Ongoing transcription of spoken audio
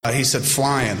He said,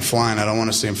 flying, I don't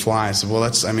want to see him fly. I said, well,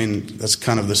 that's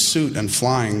kind of the suit, and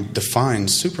flying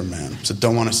defines Superman. I said,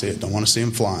 don't want to see it, don't want to see him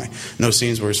fly. No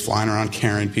scenes where he's flying around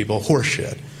carrying people,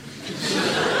 horseshit.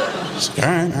 I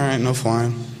said, all right, no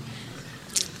flying.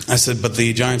 I said, but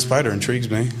the giant spider intrigues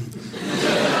me.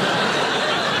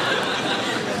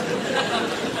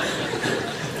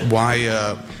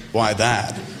 Why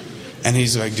that? And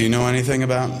he's like, do you know anything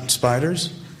about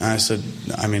spiders? And I said,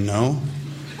 no.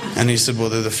 And he said, well,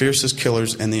 they're the fiercest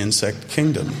killers in the insect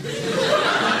kingdom.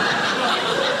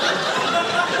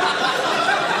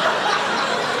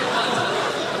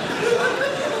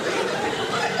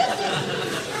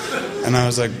 And I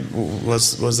was like, what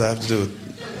does that have to do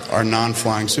with our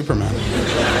non-flying Superman?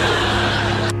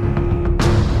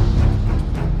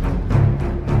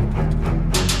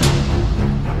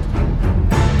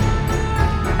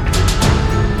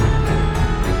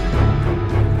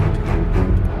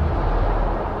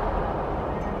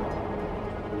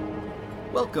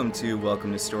 Welcome to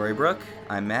Storybrooke.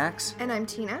 I'm Max. And I'm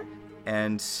Tina.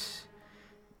 And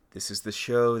this is the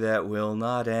show that will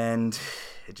not end.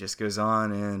 It just goes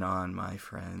on and on, my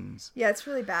friends. Yeah, it's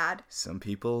really bad. Some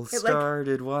people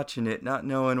started watching it not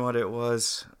knowing what it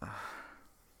was.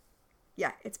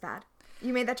 Yeah, it's bad.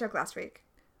 You made that joke last week.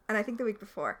 And I think the week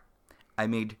before. I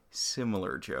made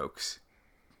similar jokes.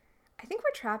 I think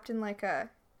we're trapped in like a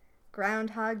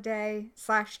Groundhog Day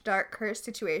 / Dark Curse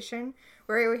situation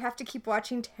where we have to keep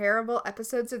watching terrible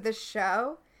episodes of this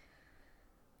show.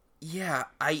 Yeah,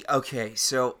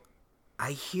 so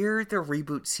I hear the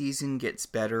reboot season gets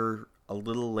better a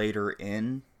little later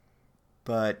in,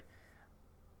 but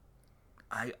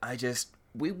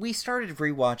we started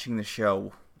rewatching the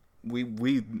show.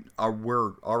 We're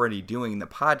already doing the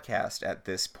podcast at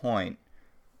this point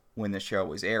when the show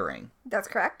was airing. That's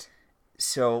correct.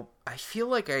 So I feel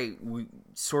like we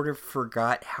sort of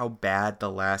forgot how bad the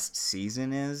last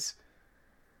season is,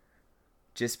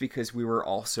 just because we were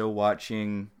also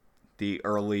watching the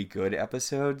early good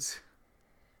episodes.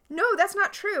 No, that's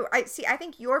not true. I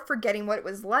think you're forgetting what it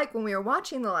was like when we were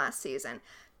watching the last season,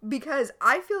 because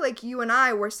I feel like you and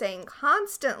I were saying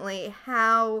constantly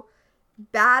how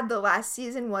bad the last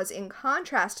season was in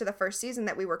contrast to the first season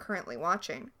that we were currently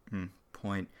watching.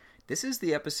 Point. This is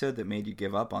the episode that made you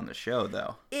give up on the show,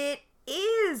 though. It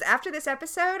is. After this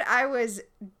episode, I was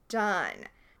done.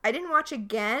 I didn't watch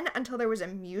again until there was a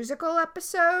musical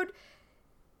episode.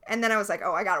 And then I was like,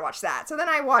 oh, I gotta watch that. So then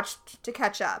I watched to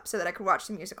catch up so that I could watch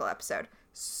the musical episode.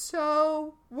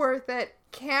 So worth it.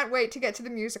 Can't wait to get to the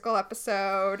musical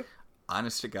episode.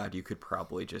 Honest to God, you could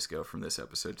probably just go from this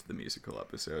episode to the musical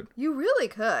episode. You really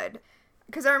could.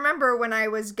 Because I remember when I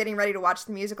was getting ready to watch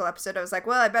the musical episode, I was like,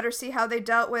 well, I better see how they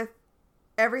dealt with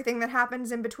everything that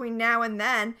happens in between now and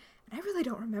then. And I really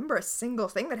don't remember a single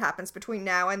thing that happens between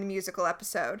now and the musical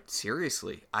episode.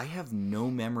 Seriously, I have no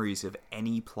memories of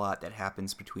any plot that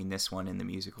happens between this one and the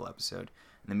musical episode.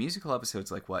 And the musical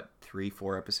episode's like, what,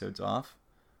 3-4 episodes off?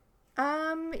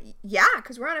 Yeah,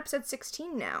 because we're on episode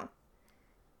 16 now.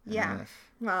 Yeah.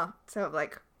 Well, so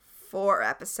like 4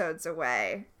 episodes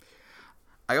away.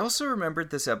 I also remembered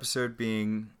this episode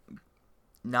being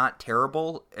not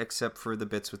terrible, except for the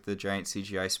bits with the giant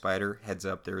CGI spider. Heads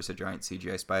up, there is a giant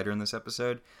CGI spider in this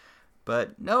episode.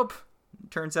 But nope.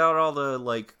 Turns out all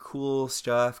the cool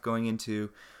stuff going into,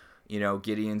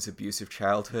 Gideon's abusive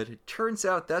childhood, it turns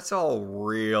out that's all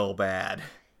real bad.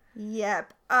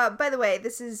 Yep. By the way,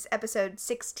 this is episode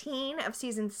 16 of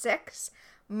season 6,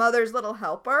 Mother's Little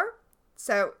Helper.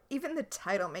 So even the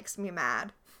title makes me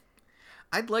mad.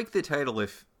 I'd like the title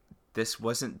if this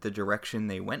wasn't the direction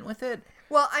they went with it.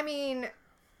 Well, I mean,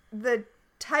 the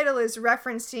title is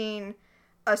referencing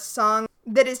a song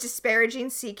that is disparaging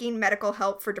seeking medical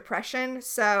help for depression.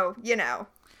 So,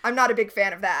 I'm not a big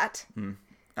fan of that.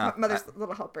 Mother's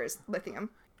Little Helper is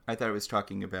lithium. I thought it was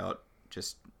talking about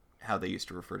just how they used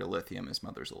to refer to lithium as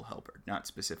Mother's Little Helper, not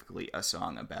specifically a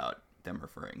song about them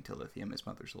referring to lithium as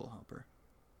Mother's Little Helper.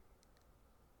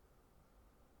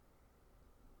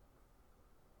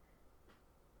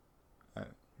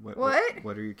 What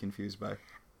are you confused by?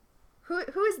 Who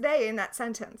is they in that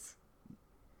sentence?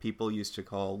 People used to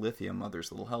call lithium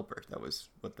Mother's Little Helper. That was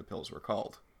what the pills were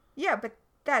called. Yeah, but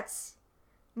that's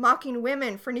mocking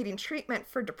women for needing treatment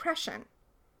for depression.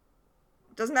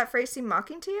 Doesn't that phrase seem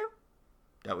mocking to you?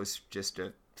 That was just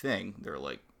a thing. They're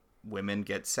like, women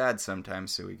get sad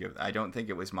sometimes, so we give... I don't think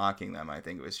it was mocking them. I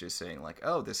think it was just saying,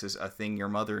 oh, this is a thing your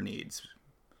mother needs.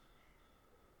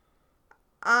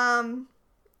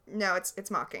 No,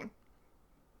 it's mocking.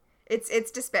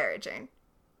 It's disparaging.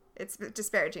 It's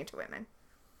disparaging to women.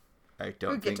 I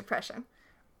don't who get depression.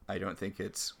 I don't think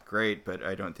it's great, but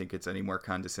I don't think it's any more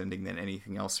condescending than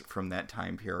anything else from that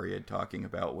time period talking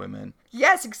about women.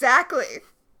 Yes, exactly.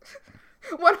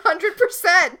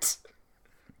 100%.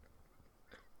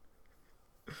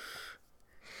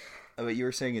 But you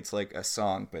were saying it's like a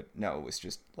song, but no, it was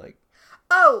just like...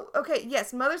 Oh, okay,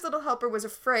 yes, Mother's Little Helper was a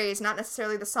phrase, not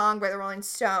necessarily the song by the Rolling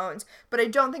Stones, but I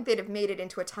don't think they'd have made it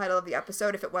into a title of the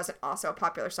episode if it wasn't also a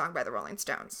popular song by the Rolling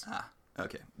Stones. Ah,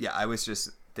 okay. Yeah, I was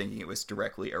just thinking it was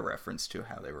directly a reference to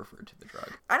how they referred to the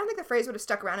drug. I don't think the phrase would have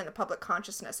stuck around in the public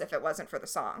consciousness if it wasn't for the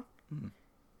song,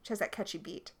 which has that catchy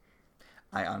beat.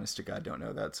 I honest to God don't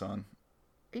know that song.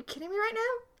 Are you kidding me right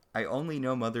now? I only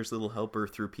know Mother's Little Helper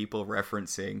through people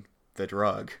referencing the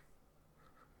drug.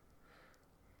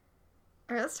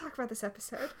 All right, let's talk about this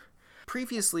episode.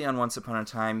 Previously on Once Upon a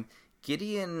Time,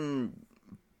 Gideon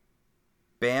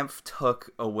bamfed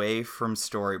Hook away from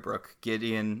Storybrooke.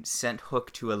 Gideon sent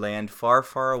Hook to a land far,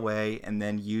 far away and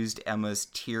then used Emma's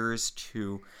tears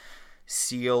to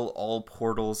seal all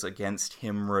portals against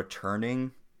him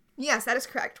returning. Yes, that is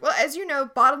correct. Well, as you know,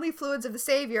 bodily fluids of the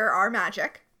Savior are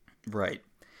magic. Right.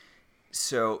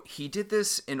 So he did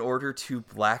this in order to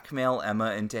blackmail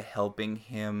Emma into helping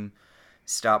him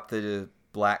stop the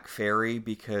Black Fairy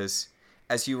because,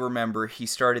 as you remember, he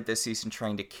started this season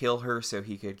trying to kill her so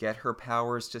he could get her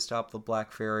powers to stop the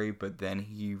Black Fairy, but then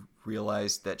he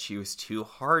realized that she was too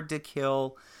hard to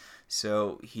kill,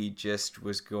 so he just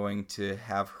was going to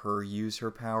have her use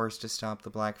her powers to stop the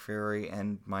Black Fairy,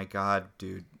 and my god,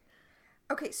 dude.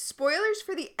 Okay, spoilers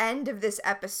for the end of this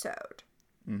episode.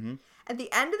 Mm-hmm. At the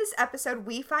end of this episode,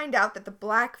 we find out that the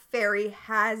Black Fairy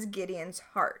has Gideon's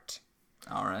heart.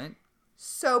 All right.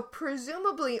 So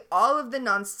presumably all of the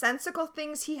nonsensical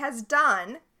things he has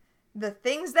done, the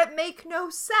things that make no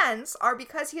sense, are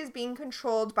because he is being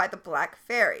controlled by the Black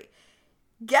Fairy.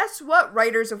 Guess what,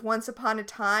 writers of Once Upon a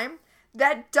Time?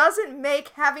 That doesn't make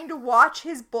having to watch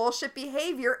his bullshit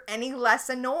behavior any less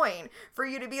annoying. For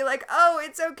you to be like, oh,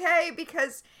 it's okay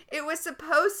because it was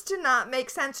supposed to not make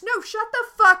sense. No, shut the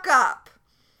fuck up.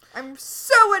 I'm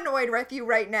so annoyed with you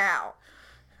right now.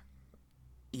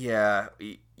 Yeah,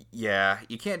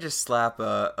 you can't just slap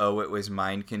a "oh, it was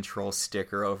mind control"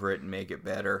 sticker over it and make it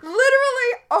better.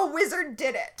 Literally, a wizard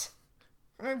did it.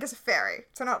 I guess a fairy,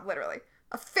 so not literally.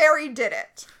 A fairy did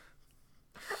it.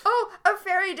 Oh, a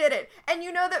fairy did it. And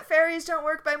you know that fairies don't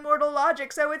work by mortal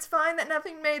logic, so it's fine that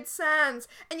nothing made sense.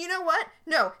 And you know what?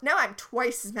 No, now I'm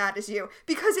twice as mad as you,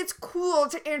 because it's cool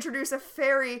to introduce a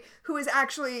fairy who is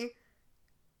actually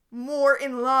more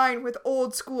in line with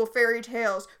old school fairy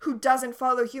tales, who doesn't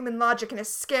follow human logic and is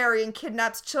scary and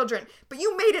kidnaps children, but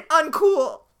you made it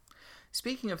uncool.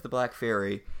 Speaking of the Black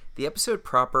Fairy, the episode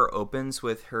proper opens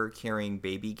with her carrying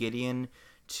baby Gideon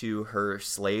to her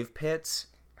slave pits.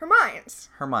 Her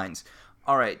mines.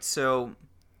 Alright, so,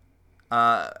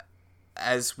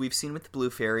 as we've seen with the Blue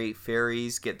Fairy,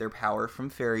 fairies get their power from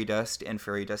fairy dust, and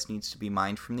fairy dust needs to be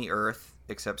mined from the earth,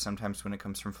 except sometimes when it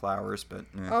comes from flowers, but...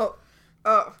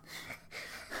 Oh.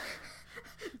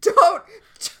 Don't.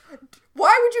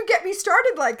 Why would you get me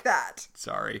started like that?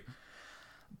 Sorry.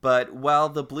 But while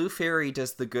the Blue Fairy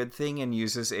does the good thing and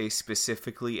uses a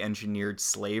specifically engineered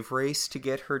slave race to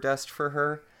get her dust for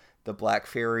her, the Black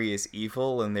Fairy is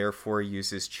evil and therefore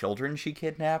uses children she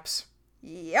kidnaps.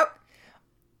 Yep.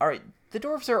 Alright, the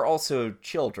dwarves are also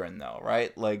children, though,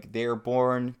 right? Like, they're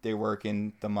born, they work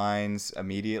in the mines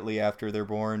immediately after they're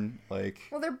born, like...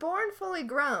 Well, they're born fully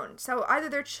grown, so either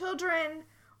they're children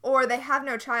or they have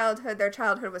no childhood, their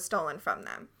childhood was stolen from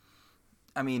them.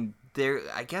 I mean,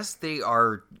 I guess they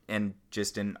are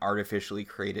just an artificially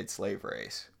created slave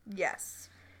race. Yes.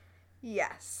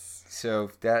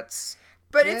 So, that's...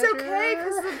 But it's okay,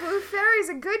 because the Blue Fairy's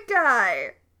a good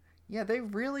guy. Yeah, they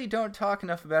really don't talk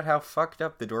enough about how fucked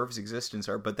up the dwarves' existence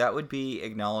are, but that would be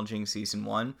acknowledging Season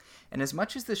 1. And as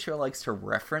much as the show likes to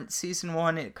reference Season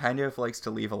 1, it kind of likes to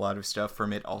leave a lot of stuff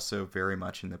from it also very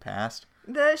much in the past.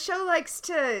 The show likes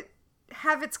to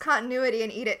have its continuity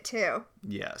and eat it too.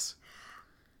 Yes.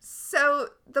 So,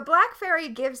 the Black Fairy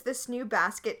gives this new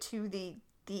basket to the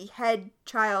head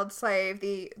child slave,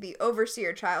 the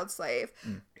overseer child slave,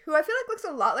 who I feel like looks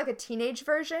a lot like a teenage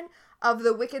version of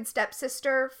the wicked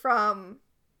stepsister from...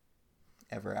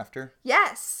 Ever After?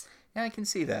 Yes. Yeah, I can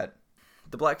see that.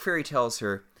 The Black Fairy tells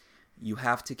her, you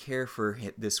have to care for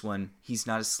this one. He's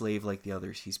not a slave like the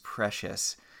others. He's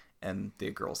precious. And the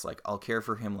girl's like, I'll care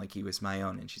for him like he was my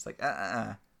own. And she's like,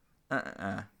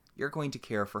 You're going to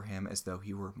care for him as though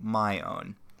he were my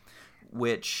own.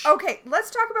 Which... Okay,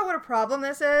 let's talk about what a problem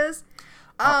this is.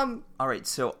 All right,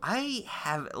 so I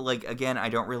have, again, I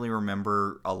don't really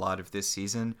remember a lot of this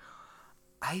season.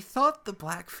 I thought the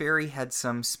Black Fairy had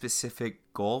some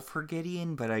specific goal for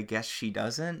Gideon, but I guess she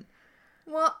doesn't.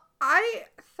 Well, I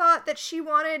thought that she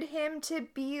wanted him to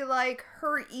be like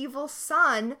her evil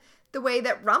son, the way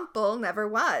that Rumple never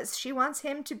was. She wants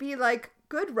him to be like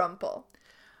good Rumple.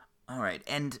 All right,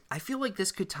 and I feel like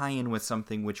this could tie in with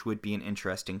something which would be an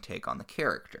interesting take on the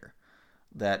character.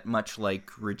 That much like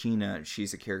Regina,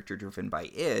 she's a character driven by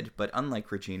id, but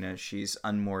unlike Regina, she's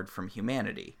unmoored from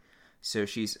humanity. So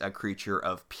she's a creature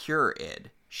of pure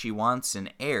id. She wants an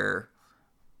heir,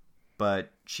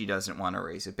 but she doesn't want to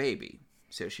raise a baby.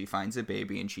 So she finds a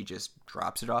baby and she just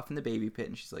drops it off in the baby pit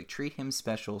and she's like, treat him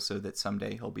special so that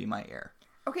someday he'll be my heir.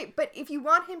 Okay, but if you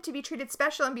want him to be treated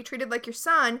special and be treated like your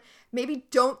son, maybe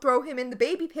don't throw him in the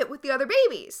baby pit with the other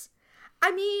babies.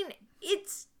 I mean,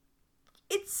 it's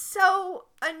so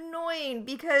annoying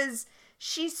because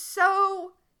she's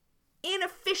so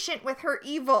inefficient with her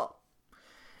evil.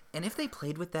 And if they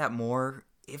played with that more,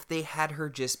 if they had her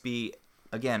just be,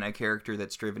 again, a character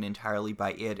that's driven entirely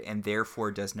by id and therefore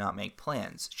does not make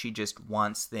plans. She just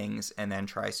wants things and then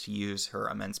tries to use her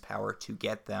immense power to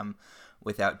get them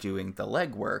without doing the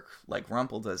legwork like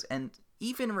Rumple does. And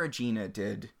even Regina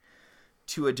did,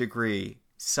 to a degree,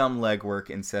 some legwork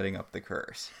in setting up the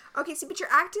curse. Okay, see, but you're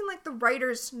acting like the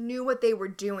writers knew what they were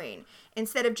doing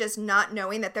instead of just not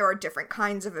knowing that there are different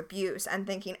kinds of abuse and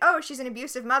thinking, oh, she's an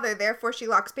abusive mother, therefore she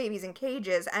locks babies in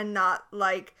cages, and not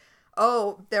like,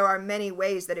 oh, there are many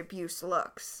ways that abuse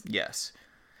looks. Yes.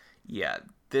 Yeah,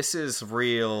 this is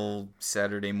real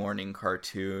Saturday morning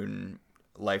cartoon,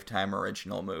 Lifetime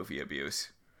original movie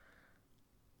abuse.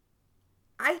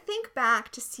 I think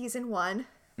back to season 1.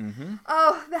 Mm-hmm.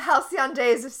 Oh, the halcyon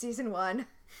days of season 1.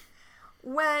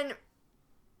 When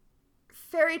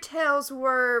fairy tales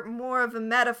were more of a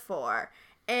metaphor,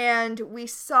 and we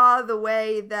saw the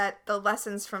way that the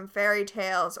lessons from fairy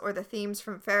tales or the themes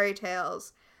from fairy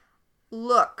tales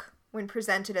look when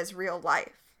presented as real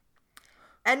life.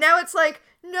 And now it's like,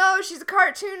 no, she's a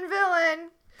cartoon villain.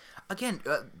 Again,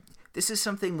 this is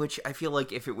something which I feel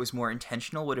like if it was more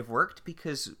intentional would have worked,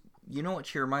 because you know what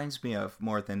she reminds me of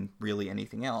more than really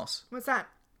anything else? What's that?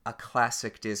 A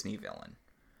classic Disney villain.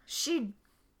 She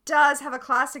does have a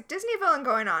classic Disney villain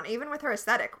going on, even with her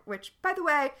aesthetic, which, by the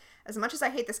way, as much as I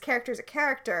hate this character as a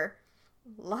character,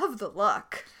 love the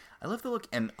look. I love the look,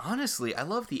 and honestly, I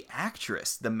love the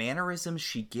actress. The mannerisms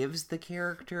she gives the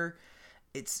character,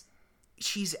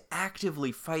 she's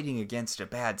actively fighting against a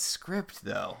bad script,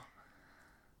 though.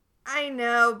 I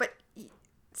know, but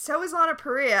so is Lana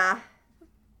Parrilla.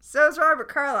 So is Robert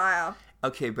Carlyle.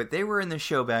 Okay, but they were in the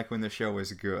show back when the show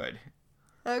was good.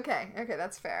 Okay,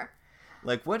 that's fair.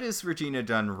 Like, what has Regina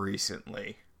done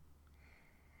recently?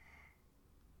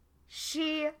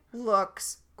 She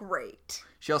looks great.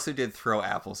 She also did throw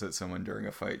apples at someone during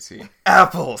a fight scene.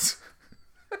 Apples!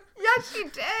 Yes, she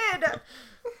did!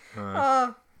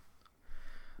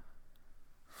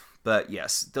 But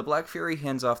yes, the Black Fairy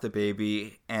hands off the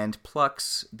baby and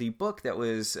plucks the book that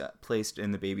was placed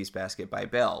in the baby's basket by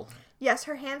Belle. Yes,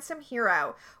 her handsome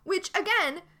hero. Which,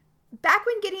 again, back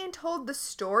when Gideon told the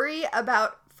story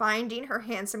about finding her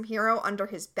handsome hero under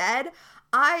his bed,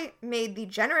 I made the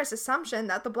generous assumption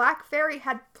that the Black Fairy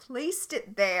had placed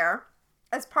it there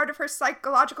as part of her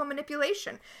psychological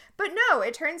manipulation. But no,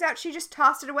 it turns out she just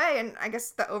tossed it away, and I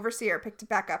guess the overseer picked it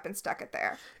back up and stuck it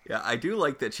there. Yeah, I do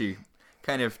like that she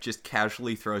kind of just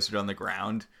casually throws it on the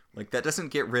ground. Like, that doesn't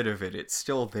get rid of it. It's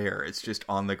still there. It's just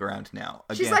on the ground now.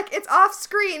 Again, she's like, it's off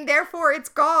screen, therefore it's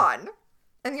gone.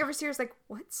 And the overseer's like,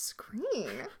 what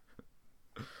screen?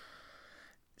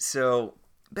 So,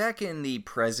 back in the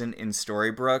present in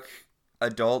Storybrooke,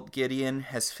 adult Gideon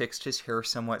has fixed his hair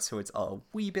somewhat so it's a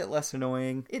wee bit less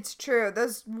annoying. It's true.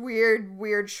 Those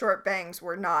weird short bangs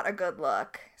were not a good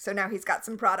look. So now he's got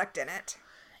some product in it.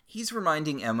 He's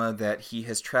reminding Emma that he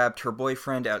has trapped her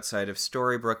boyfriend outside of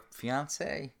Storybrooke.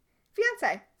 Fiancé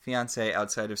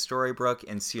outside of Storybrooke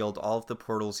and sealed all of the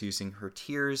portals using her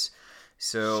tears.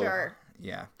 So, sure.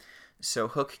 Yeah. So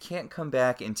Hook can't come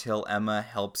back until Emma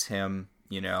helps him,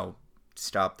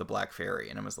 stop the Black Fairy.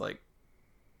 And Emma's like,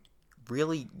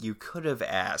 really? You could have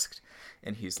asked.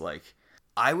 And he's like,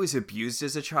 I was abused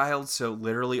as a child, so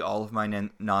literally all of my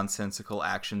nonsensical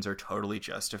actions are totally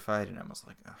justified. And Emma's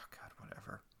like, oh, God,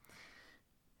 whatever.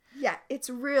 Yeah, it's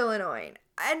real annoying.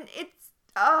 And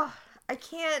I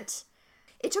can't.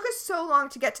 It took us so long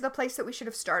to get to the place that we should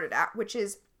have started at, which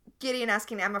is Gideon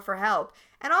asking Emma for help.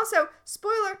 And also,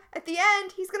 spoiler, at the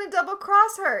end, he's going to double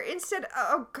cross her. Instead,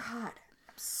 oh God,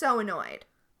 I'm so annoyed.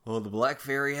 Well, the Black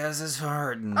Fairy has his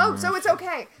heart. Oh, so it's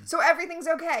okay. So everything's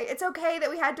okay. It's okay that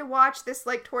we had to watch this,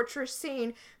 torturous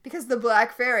scene because the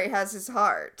Black Fairy has his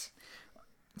heart.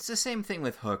 It's the same thing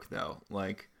with Hook, though.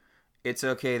 Like, it's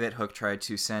okay that Hook tried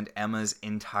to send Emma's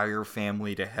entire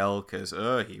family to hell because,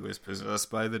 he was possessed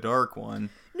by the Dark One.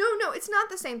 No, it's not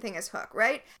the same thing as Hook,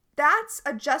 right? That's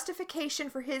a justification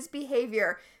for his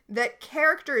behavior that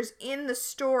characters in the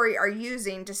story are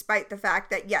using, despite the fact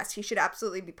that, yes, he should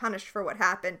absolutely be punished for what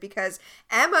happened because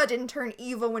Emma didn't turn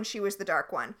evil when she was the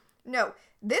Dark One. No,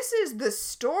 this is the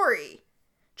story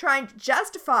trying to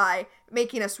justify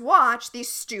making us watch these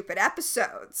stupid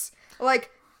episodes.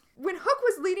 Like, when Hook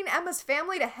was leading Emma's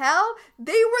family to hell,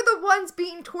 they were the ones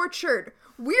being tortured.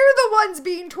 We're the ones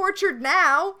being tortured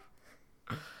now.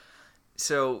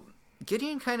 So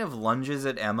Gideon kind of lunges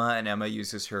at Emma, and Emma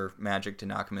uses her magic to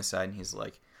knock him aside, and he's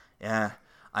like, yeah,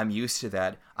 I'm used to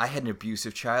that. I had an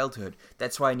abusive childhood.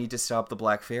 That's why I need to stop the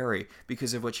Black Fairy,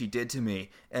 because of what she did to me,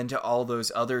 and to all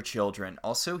those other children.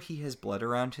 Also, he has blood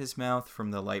around his mouth from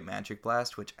the light magic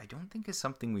blast, which I don't think is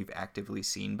something we've actively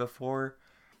seen before.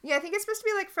 Yeah, I think it's supposed to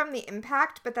be, like, from the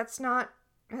impact, but that's not...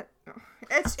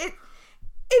 It's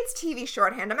TV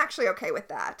shorthand. I'm actually okay with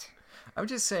that. I'm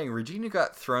just saying, Regina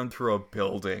got thrown through a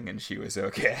building, and she was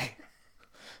okay.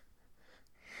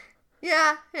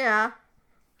 Yeah.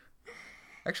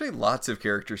 Actually, lots of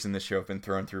characters in the show have been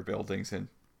thrown through buildings and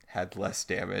had less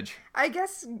damage. I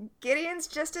guess Gideon's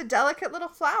just a delicate little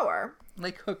flower.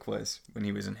 Like Hook was when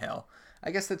he was in hell.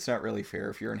 I guess that's not really fair.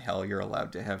 If you're in hell, you're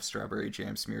allowed to have strawberry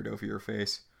jam smeared over your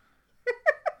face.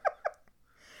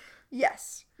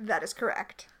 Yes, that is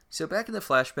correct. So back in the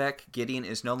flashback, Gideon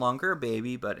is no longer a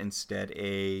baby, but instead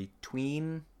a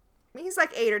tween. He's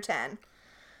like 8 or 10.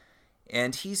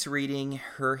 And he's reading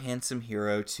Her Handsome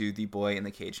Hero to the boy in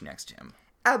the cage next to him.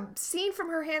 A scene from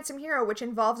Her Handsome Hero, which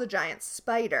involves a giant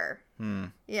spider.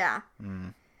 Yeah.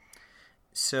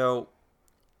 So,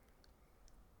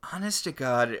 honest to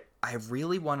God, I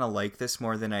really want to like this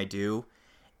more than I do,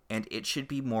 and it should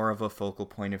be more of a focal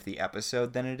point of the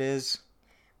episode than it is.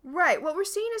 Right. What we're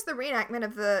seeing is the reenactment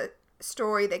of the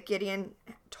story that Gideon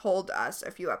told us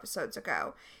a few episodes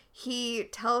ago. He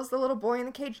tells the little boy in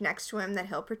the cage next to him that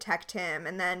he'll protect him,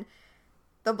 and then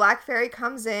the Black Fairy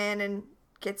comes in and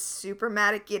gets super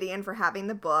mad at Gideon for having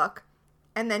the book,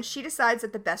 and then she decides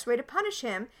that the best way to punish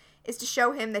him is to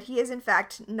show him that he is in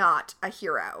fact not a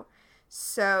hero.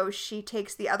 So she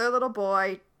takes the other little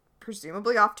boy,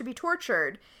 presumably off to be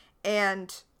tortured,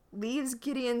 and leaves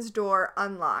Gideon's door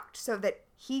unlocked so that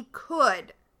he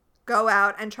could go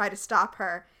out and try to stop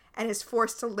her, and is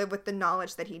forced to live with the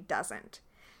knowledge that he doesn't.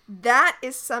 That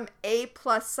is some A+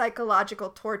 psychological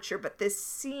torture, but this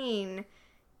scene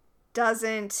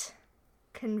doesn't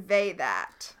convey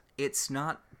that. It's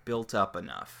not built up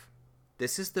enough.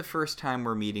 This is the first time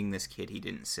we're meeting this kid he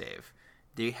didn't save.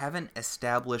 They haven't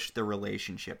established the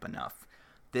relationship enough.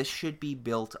 This should be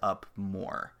built up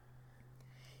more.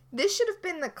 This should have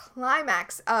been the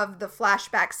climax of the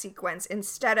flashback sequence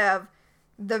instead of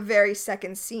the very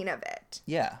second scene of it.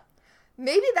 Yeah.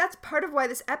 Maybe that's part of why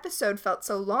this episode felt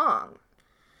so long.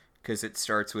 Because it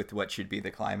starts with what should be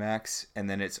the climax, and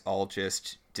then it's all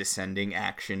just descending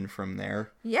action from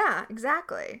there. Yeah,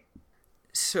 exactly.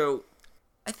 So,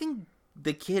 I think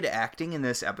the kid acting in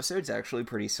this episode is actually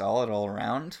pretty solid all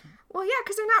around. Well, yeah,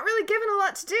 because they're not really given a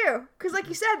lot to do. Because like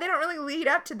you said, they don't really lead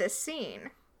up to this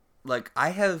scene. Like, I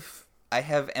have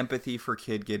empathy for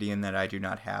Kid Gideon that I do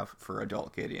not have for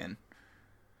adult Gideon.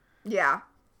 Yeah.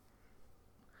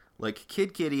 Like,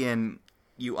 Kid Gideon,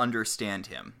 you understand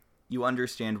him. You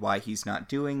understand why he's not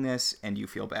doing this, and you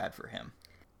feel bad for him.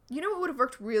 You know what would have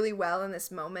worked really well in this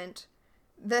moment?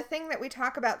 The thing that we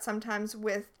talk about sometimes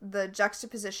with the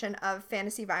juxtaposition of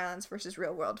fantasy violence versus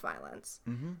real-world violence.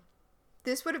 Mm-hmm.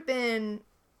 This would have been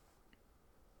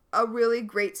a really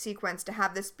great sequence to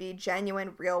have this be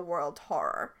genuine real-world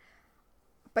horror.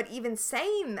 But even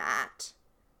saying that,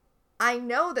 I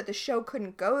know that the show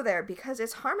couldn't go there because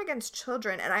it's harm against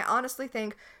children, and I honestly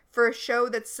think for a show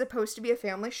that's supposed to be a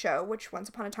family show, which Once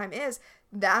Upon a Time is,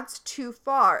 that's too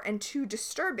far and too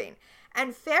disturbing.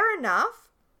 And fair enough,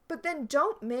 but then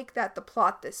don't make that the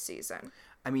plot this season.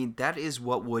 I mean, that is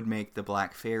what would make the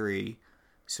Black Fairy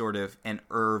sort of an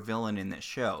villain in this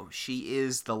show. She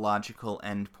is the logical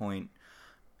endpoint.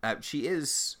 She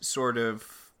is sort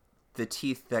of the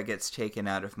teeth that gets taken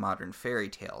out of modern fairy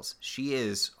tales. She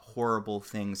is horrible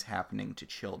things happening to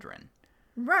children.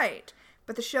 Right.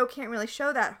 But the show can't really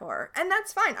show that horror. And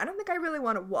that's fine. I don't think I really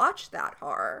want to watch that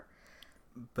horror.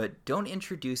 But don't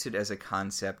introduce it as a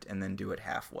concept and then do it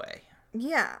halfway.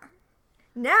 Yeah.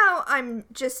 Now I'm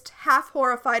just half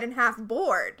horrified and half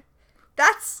bored.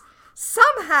 That's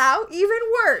somehow even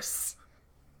worse.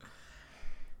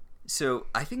 So,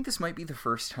 I think this might be the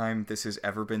first time this has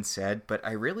ever been said, but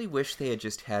I really wish they had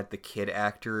just had the kid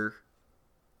actor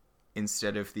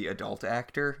instead of the adult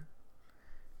actor.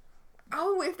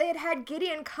 Oh, if they had had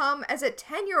Gideon come as a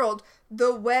 10-year-old,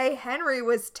 the way Henry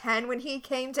was 10 when he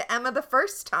came to Emma the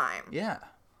first time. Yeah.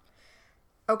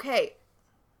 Okay.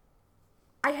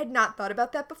 I had not thought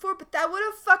about that before, but that would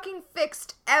have fucking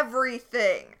fixed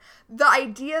everything. The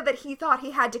idea that he thought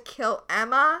he had to kill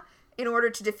Emma in order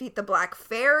to defeat the Black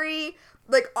Fairy,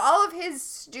 like all of his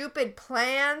stupid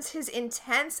plans, his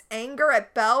intense anger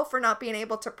at Belle for not being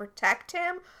able to protect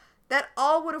him, that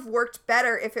all would have worked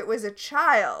better if it was a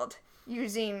child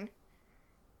using,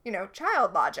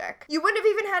 child logic. You wouldn't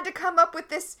have even had to come up with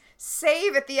this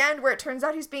save at the end where it turns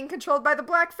out he's being controlled by the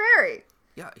Black Fairy.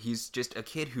 Yeah, he's just a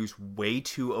kid who's way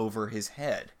too over his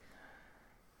head.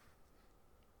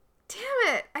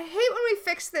 Damn it. I hate when we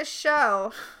fix this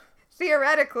show,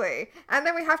 theoretically, and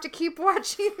then we have to keep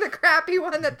watching the crappy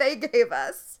one that they gave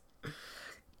us.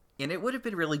 And it would have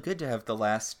been really good to have the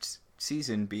last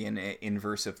season be an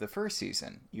inverse of the first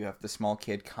season. You have the small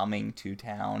kid coming to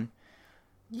town.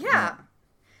 Yeah.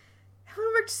 It would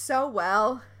have worked so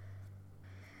well.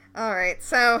 Alright,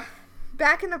 so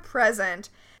back in the present,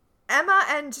 Emma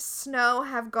and Snow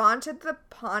have gone to the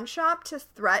pawn shop to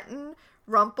threaten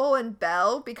Rumple and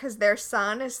Belle because their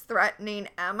son is threatening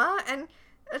Emma, and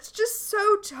it's just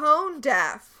so tone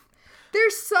deaf. Their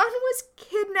son was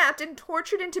kidnapped and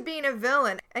tortured into being a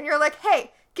villain, and you're like,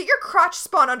 hey, get your crotch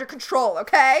spawn under control,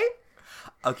 okay?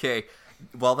 Okay,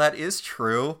 while that is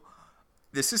true,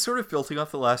 this is sort of building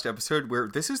off the last episode where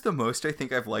this is the most I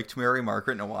think I've liked Mary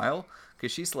Margaret in a while,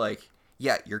 because she's like,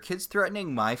 yeah, your kid's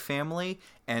threatening my family,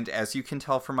 and as you can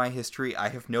tell from my history, I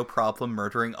have no problem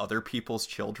murdering other people's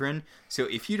children, so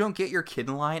if you don't get your kid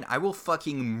in line, I will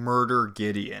fucking murder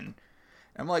Gideon.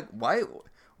 I'm like, why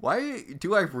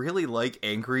do I really like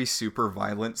angry, super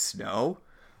violent Snow?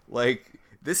 Like,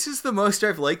 this is the most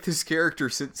I've liked this character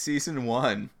since season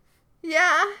 1.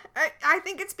 Yeah, I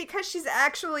think it's because she's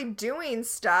actually doing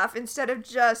stuff instead of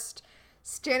just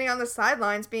standing on the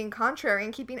sidelines being contrary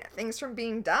and keeping things from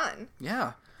being done.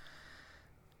 Yeah.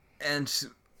 And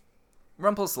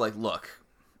Rumple's like, look,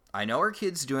 I know our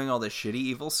kid's doing all this shitty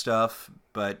evil stuff,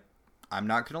 but I'm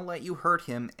not going to let you hurt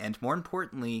him, and more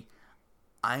importantly,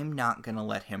 I'm not going to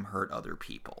let him hurt other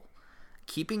people.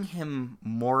 Keeping him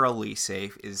morally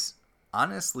safe is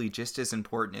honestly just as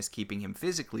important as keeping him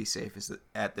physically safe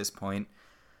at this point.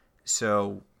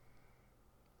 So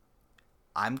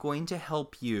I'm going to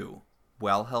help you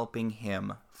while helping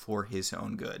him for his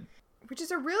own good. Which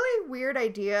is a really weird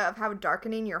idea of how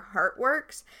darkening your heart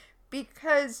works,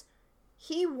 because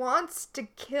he wants to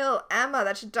kill Emma.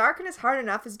 That should darken his heart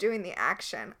enough as doing the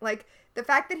action. Like, the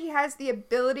fact that he has the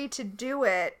ability to do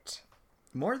it.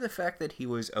 More the fact that he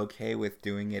was okay with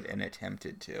doing it and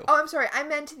attempted to. Oh, I'm sorry. I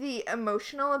meant the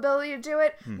emotional ability to do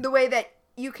it. The way that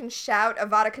you can shout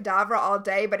Avada Kedavra all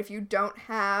day, but if you don't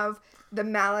have the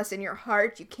malice in your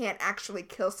heart, you can't actually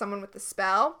kill someone with the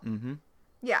spell. Mm-hmm.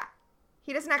 Yeah.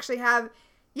 He doesn't actually have...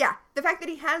 Yeah, the fact that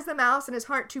he has the malice in his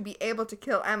heart to be able to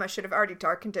kill Emma should have already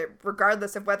darkened it,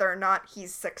 regardless of whether or not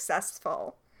he's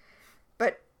successful.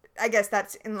 But I guess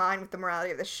that's in line with the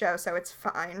morality of the show, so it's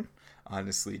fine.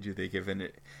 Honestly, do they give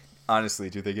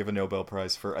a Nobel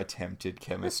Prize for attempted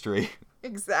chemistry?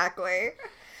 Exactly.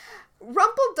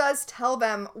 Rumple does tell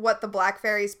them what the Black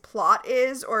Fairy's plot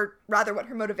is, or rather what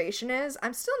her motivation is.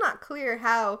 I'm still not clear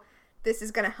how this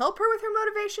is going to help her with her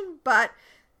motivation, but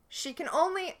she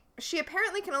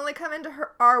apparently can only come into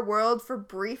our world for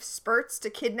brief spurts to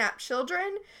kidnap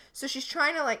children, so she's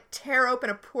trying to, tear open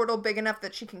a portal big enough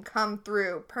that she can come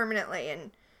through permanently,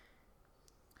 and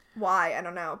why, I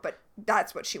don't know, but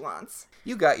that's what she wants.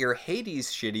 You got your Hades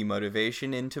shitty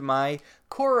motivation into my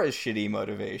Korra's shitty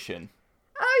motivation.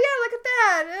 Oh, yeah, look at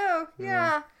that. Oh,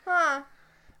 yeah. Huh.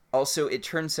 Also, it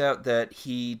turns out that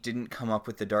he didn't come up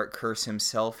with the Dark Curse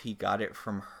himself. He got it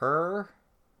from her.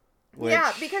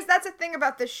 Yeah, because that's the thing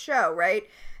about this show, right?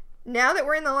 Now that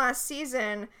we're in the last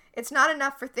season, it's not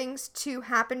enough for things to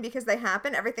happen because they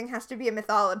happen. Everything has to be a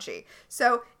mythology.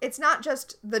 So it's not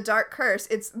just the Dark Curse.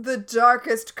 It's the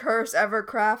darkest curse ever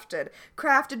crafted.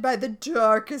 Crafted by the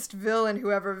darkest villain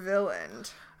who ever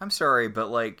villained. I'm sorry,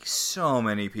 but, so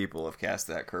many people have cast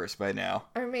that curse by now.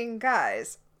 I mean,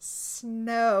 guys,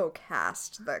 Snow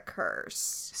cast the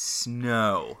curse.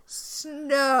 Snow.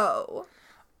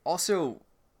 Also,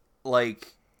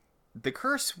 the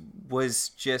curse was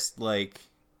just,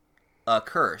 a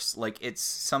curse. It's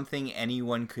something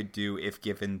anyone could do if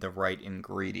given the right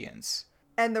ingredients.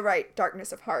 And the right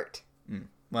darkness of heart.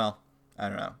 Well, I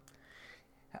don't know.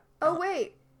 Oh,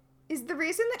 wait. Is the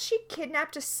reason that she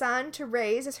kidnapped a son to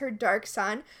raise as her dark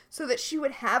son so that she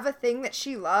would have a thing that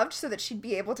she loved so that she'd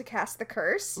be able to cast the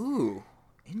curse? Ooh,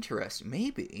 interesting.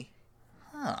 Maybe.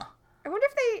 Huh. I wonder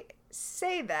if they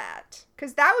say that.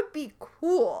 Because that would be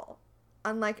cool.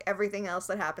 Unlike everything else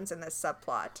that happens in this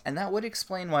subplot. And that would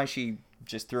explain why she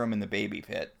just threw him in the baby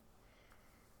pit.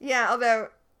 Yeah, although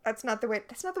that's not the way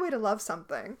to love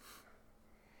something.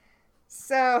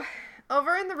 So,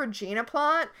 over in the Regina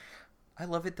plot, I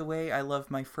love it the way I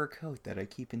love my fur coat that I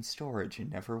keep in storage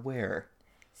and never wear.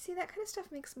 see, that kind of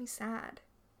stuff makes me sad.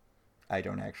 I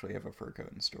don't actually have a fur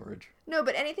coat in storage. No,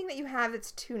 but anything that you have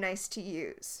that's too nice to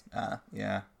use.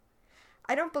 Yeah.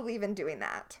 I don't believe in doing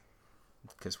that.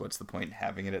 Because what's the point in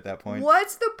having it at that point?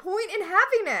 What's the point in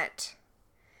having it?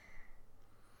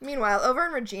 Meanwhile, over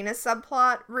in Regina's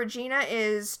subplot, Regina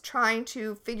is trying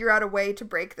to figure out a way to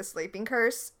break the sleeping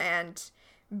curse and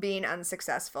being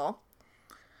unsuccessful.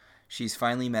 She's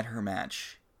finally met her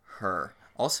match. Her.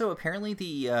 Also, apparently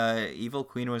the Evil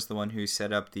Queen was the one who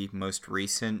set up the most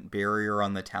recent barrier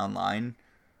on the town line.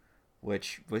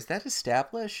 Which, was that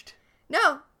established?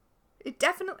 No, it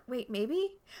definitely... Wait,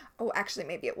 maybe? Oh, actually,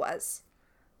 maybe it was.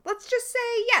 Let's just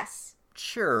say yes.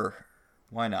 Sure.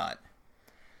 Why not?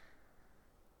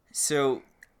 So,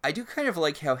 I do kind of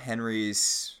like how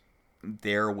Henry's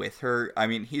there with her. I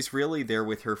mean, he's really there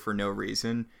with her for no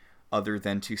reason other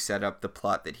than to set up the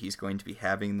plot that he's going to be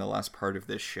having in the last part of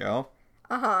this show.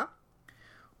 Uh-huh.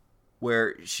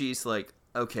 Where she's like,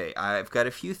 okay, I've got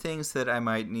a few things that I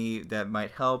might need that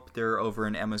might help. They're over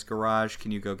in Emma's garage.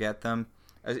 Can you go get them?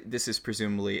 This is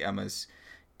presumably Emma's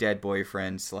dead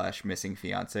boyfriend / missing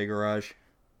fiance garage.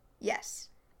 Yes.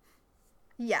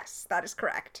 Yes, that is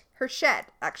correct. Her shed,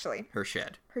 actually. Her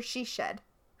shed. Her she shed.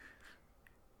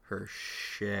 Her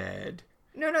shed.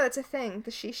 No, that's a thing.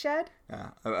 The she shed?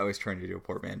 I was trying to do a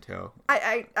portmanteau.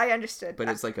 I understood. But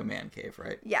it's like a man cave,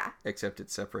 right? Yeah. Except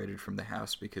it's separated from the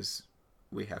house because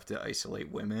we have to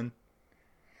isolate women.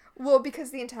 Well,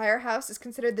 because the entire house is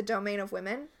considered the domain of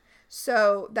women.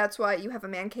 So that's why you have a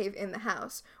man cave in the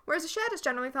house. Whereas a shed is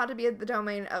generally thought to be the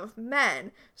domain of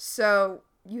men. So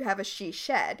you have a she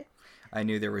shed. I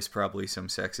knew there was probably some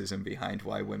sexism behind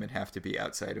why women have to be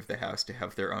outside of the house to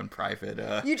have their own private,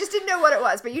 You just didn't know what it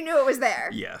was, but you knew it was there.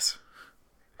 Yes.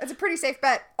 It's a pretty safe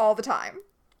bet all the time.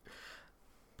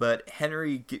 But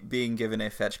Henry being given a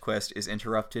fetch quest is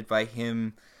interrupted by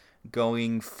him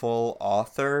going full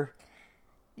author.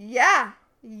 Yeah.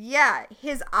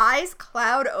 His eyes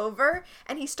cloud over,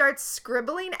 and he starts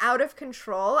scribbling out of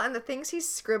control, and the things he's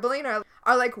scribbling are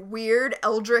like weird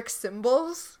Eldritch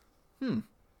symbols.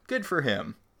 Good for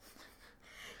him.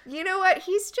 You know what?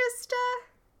 He's just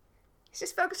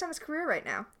focused on his career right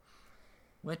now.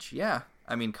 Which, yeah.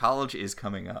 I mean, college is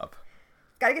coming up.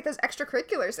 Gotta get those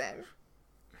extracurriculars in.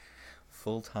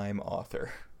 Full-time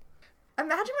author.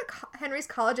 Imagine what Henry's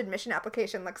college admission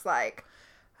application looks like.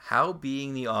 How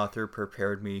being the author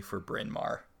prepared me for Bryn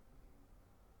Mawr.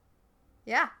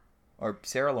 Yeah. Or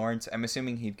Sarah Lawrence. I'm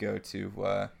assuming he'd go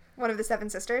to, One of the Seven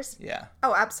Sisters? Yeah.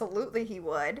 Oh, absolutely he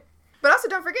would. But also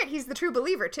don't forget, he's the true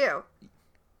believer, too.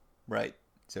 Right.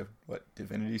 So, what,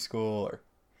 Divinity School, or?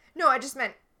 No, I just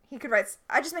meant he could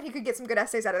get some good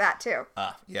essays out of that, too.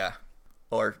 Yeah.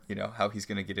 Or, how he's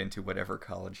going to get into whatever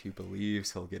college he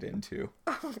believes he'll get into.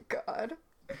 Oh, God.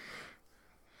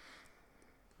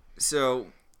 So,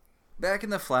 back in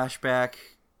the flashback,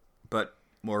 but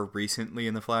more recently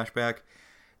in the flashback,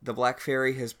 the Black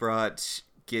Fairy has brought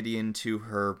Gideon to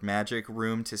her magic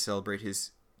room to celebrate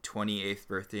his 28th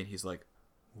birthday, and he's like,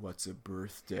 what's a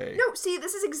birthday? No, see,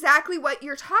 this is exactly what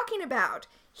you're talking about.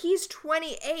 He's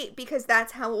 28 because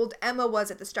that's how old Emma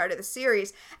was at the start of the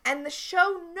series, and the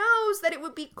show knows that it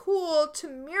would be cool to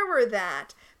mirror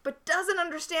that, but doesn't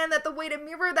understand that the way to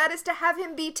mirror that is to have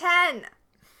him be 10.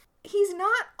 He's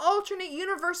not alternate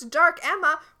universe Dark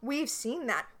Emma. We've seen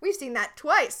that. We've seen that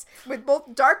twice, with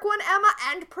both Dark One Emma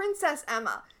and Princess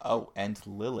Emma. Oh, and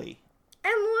Lily.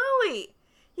 And Lily.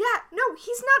 Yeah, no,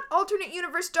 he's not alternate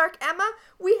universe Dark Emma.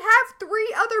 We have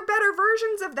 3 other better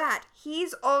versions of that.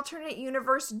 He's alternate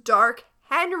universe Dark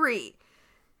Henry.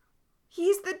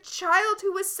 He's the child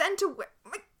who was sent away.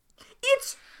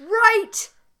 It's right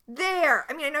there.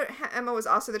 I mean, I know Emma was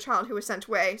also the child who was sent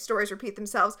away. Stories repeat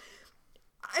themselves.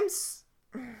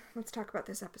 Let's talk about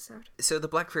this episode. So the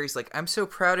Black Fairy's like, I'm so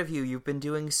proud of you. You've been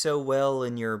doing so well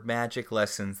in your magic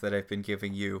lessons that I've been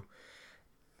giving you.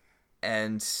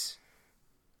 And...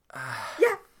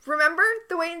 Yeah, remember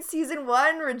the way in season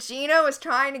 1 Regina was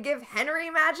trying to give Henry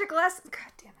magic lessons?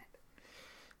 God damn it.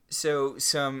 So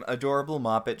some adorable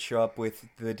Moppet show up with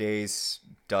the day's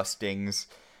dustings,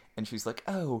 and she's like,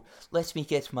 oh, let me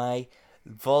get my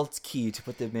vault key to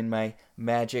put them in my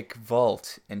magic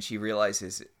vault. And she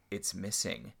realizes it's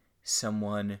missing.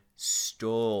 Someone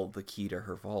stole the key to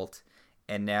her vault,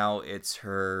 and now it's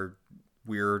her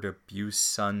weird abuse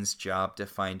son's job to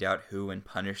find out who and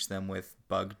punish them with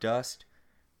bug dust.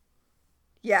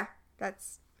 Yeah,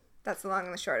 that's the long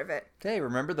and the short of it. Hey,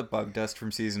 remember the bug dust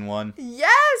from season 1?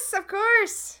 Yes, of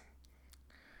course.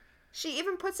 She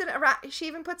even puts it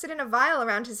in a vial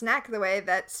around his neck the way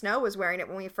that Snow was wearing it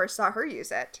when we first saw her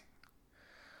use it.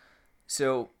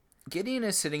 So Gideon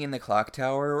is sitting in the clock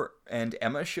tower, and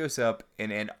Emma shows up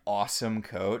in an awesome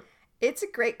coat. It's a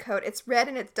great coat. It's red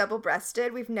and it's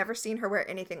double-breasted. We've never seen her wear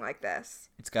anything like this.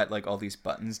 It's got like all these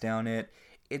buttons down it.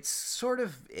 It's sort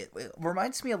of, it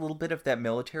reminds me a little bit of that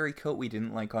military coat we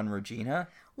didn't like on Regina.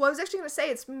 Well, I was actually going to say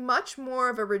it's much more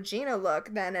of a Regina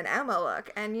look than an Emma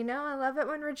look. And I love it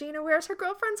when Regina wears her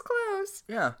girlfriend's clothes.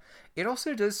 Yeah. It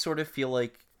also does sort of feel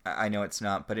like, I know it's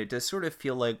not, but it does sort of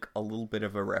feel like a little bit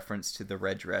of a reference to the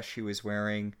red dress she was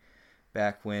wearing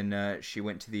back when she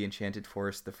went to the Enchanted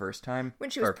Forest the first time. When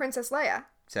she was Princess Leia.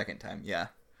 Second time, yeah.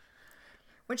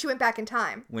 When she went back in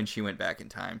time. When she went back in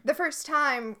time. The first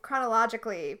time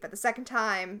chronologically, but the second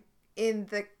time in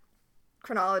the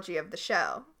chronology of the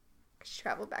show. She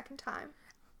traveled back in time.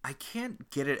 I can't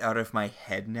get it out of my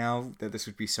head now that this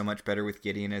would be so much better with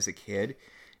Gideon as a kid,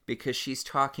 because she's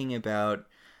talking about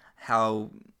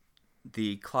how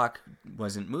the clock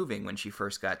wasn't moving when she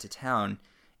first got to town,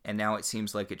 and now it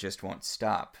seems like it just won't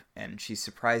stop. And she's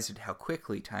surprised at how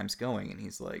quickly time's going, and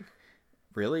he's like,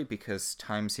 really? Because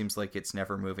time seems like it's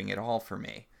never moving at all for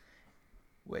me.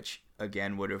 Which,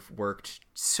 again, would have worked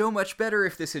so much better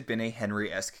if this had been a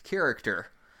Henry-esque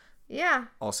character. Yeah.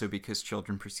 Also because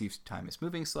children perceive time as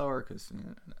moving slower, because...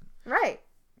 Right.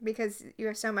 Because you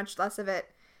have so much less of it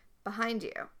behind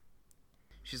you.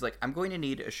 She's like, I'm going to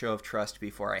need a show of trust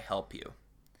before I help you.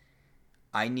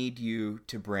 I need you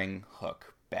to bring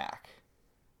Hook back.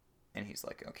 And he's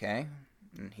like, okay.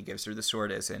 And he gives her the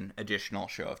sword as an additional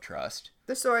show of trust.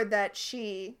 The sword that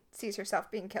she sees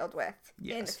herself being killed with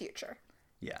in the future.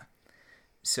 Yeah.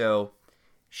 So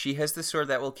she has the sword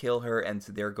that will kill her, and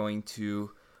they're going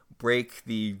to break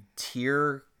the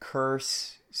tear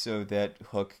curse so that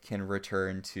Hook can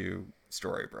return to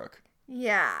Storybrooke.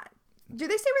 Yeah. Do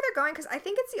they say where they're going? Because I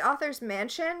think it's the author's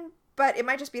mansion, but it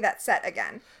might just be that set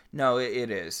again. No, it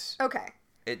is. Okay.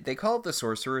 They call it the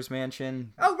Sorcerer's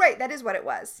Mansion. Oh, right. That is what it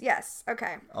was. Yes.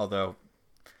 Okay. Although,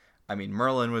 I mean,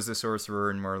 Merlin was the sorcerer,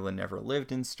 and Merlin never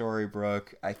lived in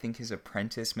Storybrooke. I think his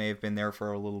apprentice may have been there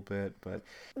for a little bit, but...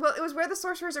 Well, it was where the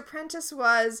Sorcerer's Apprentice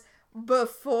was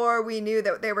before we knew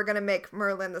that they were going to make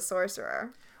Merlin the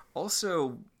sorcerer.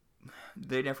 Also,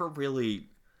 they never really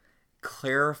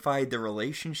clarified the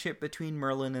relationship between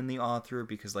Merlin and the author,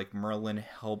 because, like, Merlin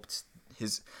helped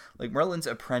Merlin's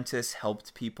apprentice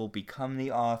helped people become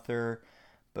the author,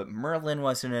 but Merlin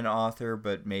wasn't an author,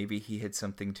 but maybe he had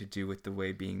something to do with the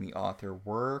way being the author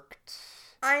worked.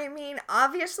 I mean,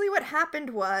 obviously what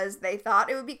happened was they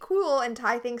thought it would be cool and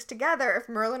tie things together if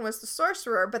Merlin was the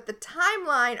sorcerer, but the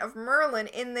timeline of Merlin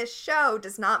in this show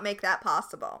does not make that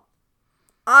possible.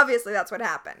 Obviously that's what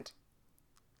happened.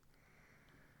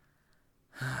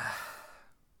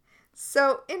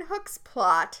 So, in Hook's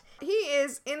plot, he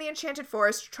is in the Enchanted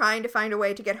Forest trying to find a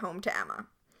way to get home to Emma.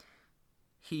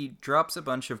 He drops a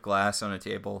bunch of glass on a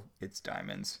table. It's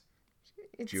diamonds.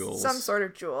 It's jewels. Some sort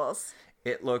of jewels.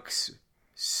 It looks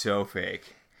so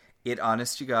fake. It,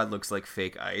 honest to God, looks like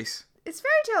fake ice. It's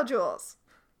fairy tale jewels.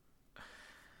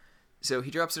 So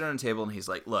he drops it on a table and he's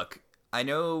like, look, I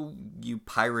know you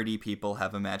piratey people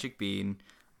have a magic bean.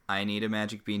 I need a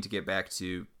magic bean to get back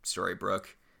to Storybrooke.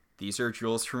 These are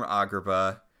jewels from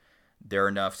Agrabah. They're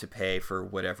enough to pay for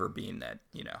whatever bean that,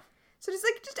 you know. So does,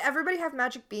 just everybody have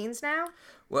magic beans now?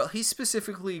 Well, he's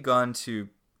specifically gone to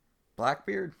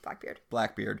Blackbeard,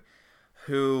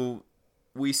 who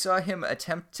we saw him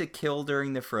attempt to kill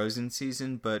during the Frozen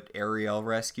season, but Ariel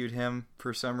rescued him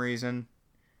for some reason.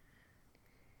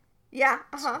 Yeah,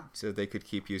 uh-huh. So they could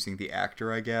keep using the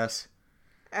actor, I guess.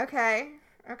 Okay.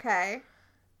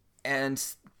 And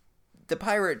the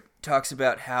pirate talks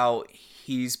about how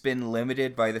he's been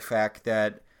limited by the fact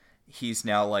that he's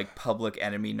now, like, public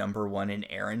enemy number 1 in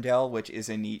Arendelle, which is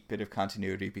a neat bit of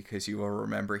continuity because you will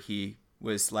remember he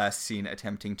was last seen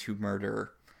attempting to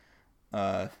murder,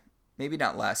 maybe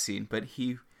not last seen, but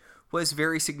he was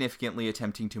very significantly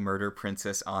attempting to murder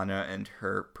Princess Anna and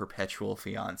her perpetual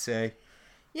fiancé.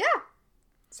 Yeah.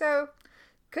 So,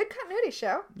 good continuity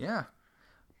show. Yeah.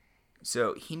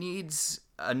 So he needs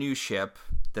a new ship,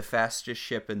 the fastest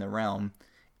ship in the realm,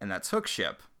 and that's Hook's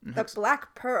ship. And The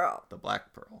Black Pearl. The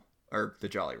Black Pearl. Or the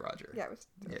Jolly Roger. Yeah, it was...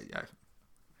 Yeah.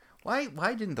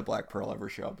 Why didn't the Black Pearl ever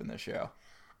show up in this show?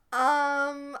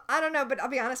 I don't know, but I'll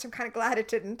be honest, I'm kind of glad it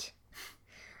didn't.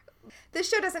 This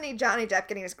show doesn't need Johnny Depp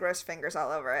getting his gross fingers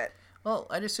all over it. Well,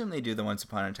 I'd assume they do the Once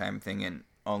Upon a Time thing and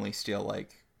only steal,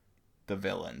 like, the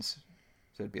villains.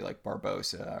 So it'd be like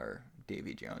Barbossa or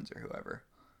Davy Jones or whoever.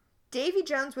 Davy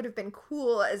Jones would have been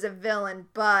cool as a villain,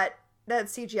 but that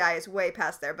CGI is way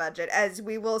past their budget, as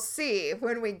we will see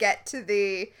when we get to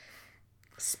the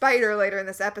spider later in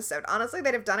this episode. Honestly,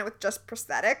 they'd have done it with just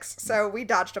prosthetics, so we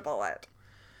dodged a bullet.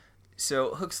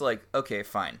 So Hook's like, okay,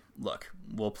 fine. Look,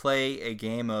 we'll play a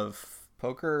game of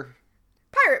poker.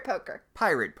 Pirate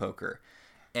poker.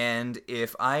 And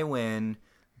if I win,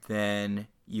 then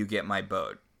you get my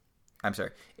boat. I'm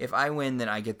sorry. If I win, then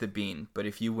I get the bean. But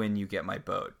if you win, you get my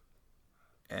boat.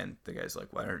 And the guy's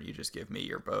like, why don't you just give me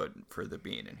your boat for the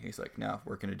bean? And he's like, no,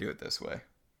 we're going to do it this way.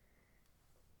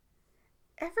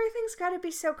 Everything's got to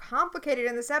be so complicated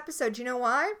in this episode. Do you know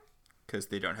why? Because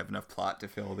they don't have enough plot to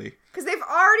fill the... Because they've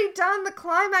already done the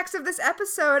climax of this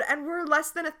episode, and we're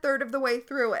less than a third of the way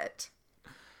through it.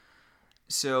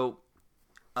 So,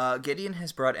 Gideon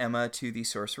has brought Emma to the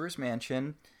Sorcerer's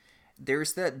Mansion.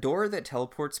 There's that door that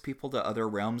teleports people to other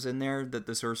realms in there that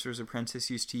the Sorcerer's Apprentice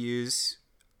used to use.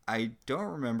 I don't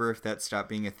remember if that stopped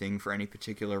being a thing for any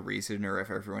particular reason or if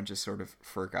everyone just sort of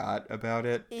forgot about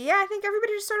it. Yeah, I think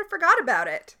everybody just sort of forgot about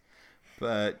it.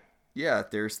 But, yeah,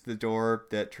 there's the door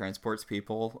that transports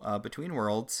people between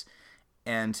worlds.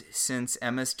 And since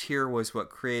Emma's tear was what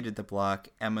created the block,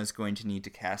 Emma's going to need to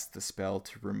cast the spell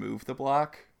to remove the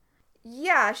block.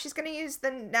 Yeah, she's going to use the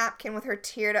napkin with her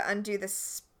tear to undo the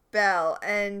spell.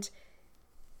 And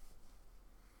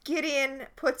Gideon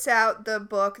puts out the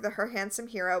book, the Her Handsome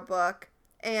Hero book,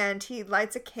 and he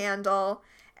lights a candle.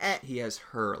 And he has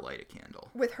her light a candle.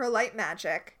 With her light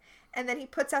magic. And then he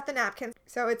puts out the napkin.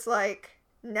 So it's like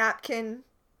napkin,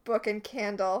 book, and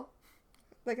candle.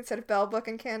 Like instead of bell, book,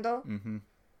 and candle. Mm-hmm.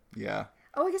 Yeah.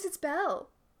 Oh, I guess it's bell.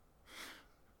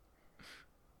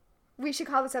 We should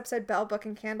call this episode Bell, Book,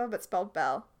 and Candle, but spelled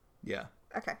Bell. Yeah.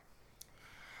 Okay.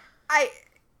 I'm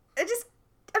just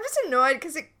annoyed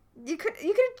because you could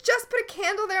just put a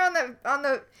candle there on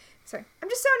the. Sorry, I'm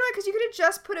just so annoyed because you could have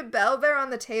just put a bell there on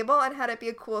the table and had it be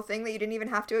a cool thing that you didn't even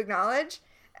have to acknowledge,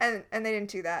 and they didn't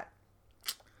do that.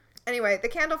 Anyway, the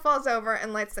candle falls over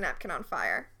and lights the napkin on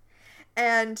fire,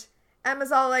 and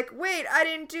Emma's all like, "Wait, I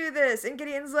didn't do this," and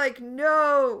Gideon's like,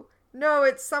 "No,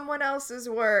 it's someone else's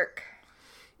work."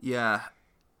 Yeah.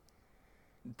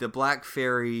 The Black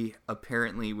Fairy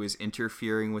apparently was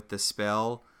interfering with the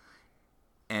spell,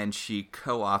 and she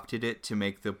co-opted it to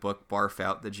make the book barf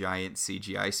out the giant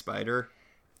CGI spider.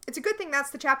 It's a good thing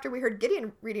that's the chapter we heard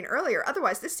Gideon reading earlier.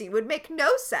 Otherwise, this scene would make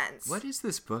no sense. What is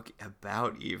this book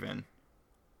about, even?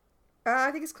 I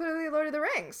think it's clearly Lord of the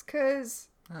Rings, because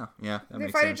oh, yeah, that they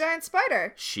makes fight sense. a giant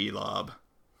spider. Shelob.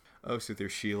 Oh, so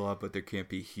there's Shelob, but there can't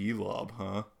be Helob,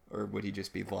 huh? Or would he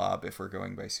just be Lob if we're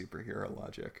going by superhero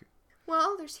logic?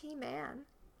 Well, there's He-Man.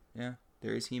 Yeah,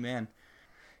 there is He-Man.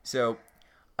 So,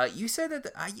 you said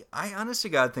that I honest to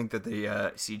God think that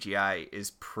the CGI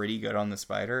is pretty good on the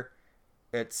spider.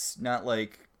 It's not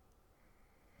like...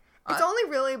 It's only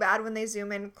really bad when they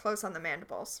zoom in close on the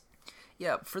mandibles.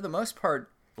 Yeah, for the most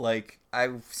part, like,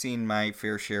 I've seen my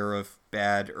fair share of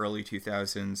bad early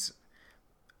 2000s,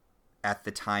 at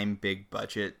the time, big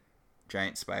budget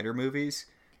giant spider movies.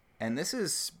 And this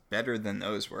is better than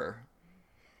those were.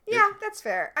 Yeah, that's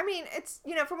fair. I mean, it's,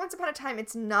 for Once Upon a Time,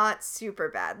 it's not super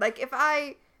bad. Like, if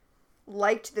I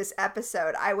liked this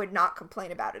episode, I would not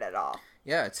complain about it at all.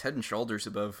 Yeah, it's head and shoulders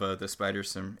above the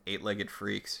spiders from Eight-Legged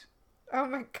Freaks. Oh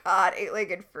my god,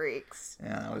 Eight-Legged Freaks.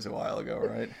 Yeah, that was a while ago,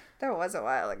 right? That was a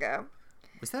while ago.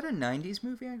 Was that a 90s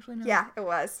movie, actually? No? Yeah, it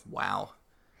was. Wow.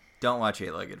 Don't watch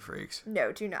Eight-Legged Freaks.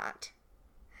 No, do not.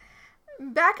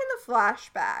 Back in the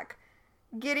flashback,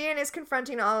 Gideon is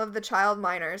confronting all of the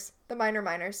minor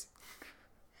miners,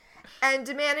 and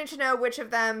demanding to know which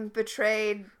of them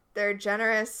betrayed their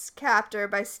generous captor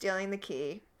by stealing the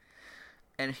key.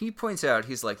 And he points out,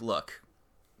 he's like, look,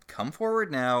 come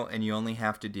forward now, and you only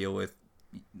have to deal with,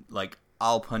 like,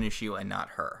 I'll punish you and not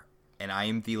her. And I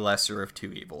am the lesser of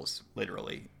two evils,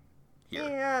 literally, here.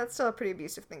 Yeah, that's still a pretty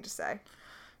abusive thing to say.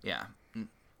 Yeah.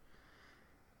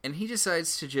 And he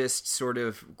decides to just sort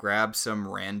of grab some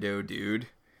rando dude.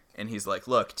 And he's like,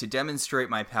 look, to demonstrate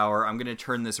my power, I'm going to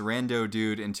turn this rando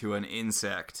dude into an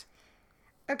insect.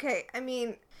 Okay, I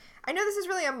mean, I know this is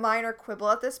really a minor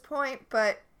quibble at this point,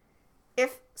 but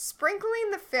if sprinkling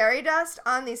the fairy dust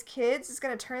on these kids is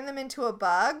going to turn them into a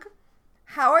bug,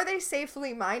 how are they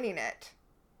safely mining it?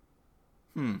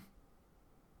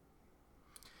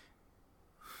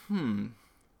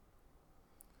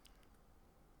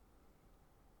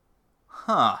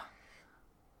 Huh.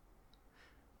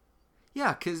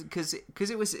 Yeah, because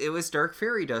it was dark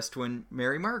fairy dust when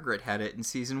Mary Margaret had it in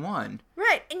season 1. Right,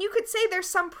 Right, and you could say there's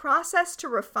some process to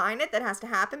refine it that has to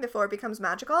happen before it becomes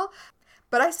magical,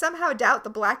 but I somehow doubt the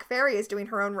Black Fairy is doing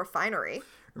her own refinery.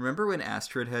 Remember when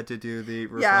Astrid had to do the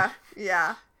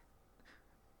Yeah.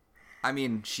 I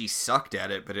mean, she sucked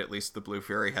at it, but at least the Blue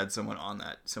Fairy had someone on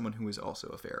that. Someone who was also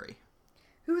a fairy.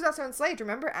 Who was also enslaved.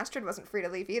 Remember, Astrid wasn't free to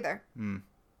leave either.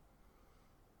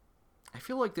 I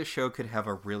feel like this show could have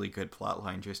a really good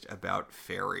plotline just about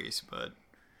fairies, but...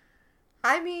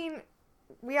 I mean,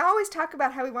 we always talk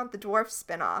about how we want the dwarf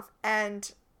spin-off,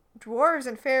 and dwarves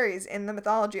and fairies in the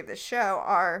mythology of this show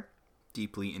are...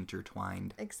 deeply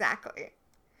intertwined. Exactly.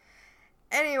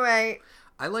 Anyway...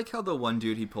 I like how the one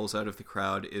dude he pulls out of the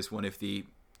crowd is one of the,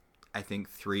 I think,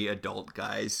 3 adult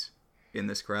guys in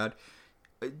this crowd.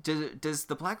 Does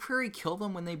the Black Fairy kill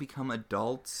them when they become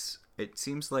adults? It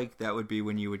seems like that would be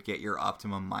when you would get your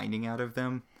optimum minding out of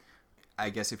them. I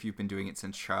guess if you've been doing it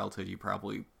since childhood, you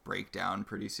probably break down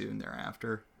pretty soon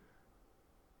thereafter.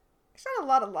 There's not a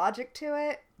lot of logic to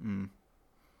it.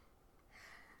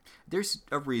 There's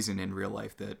a reason in real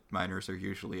life that minors are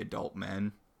usually adult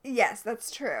men. Yes, that's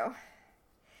true.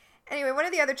 Anyway, one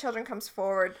of the other children comes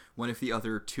forward. One of the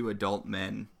other 2 adult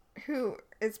men. Who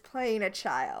is playing a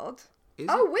child. Is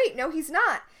Oh, it? wait, no, he's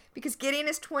not. Because Gideon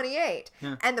is 28.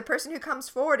 Yeah. And the person who comes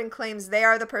forward and claims they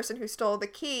are the person who stole the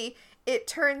key, it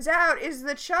turns out is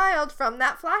the child from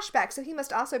that flashback. So he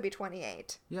must also be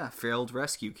 28. Yeah, failed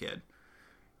rescue kid.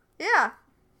 Yeah.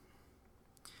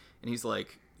 And he's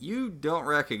like, you don't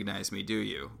recognize me, do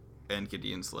you? And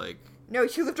Gideon's like... No,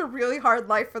 you lived a really hard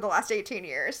life for the last 18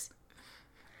 years.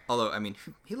 Although, I mean,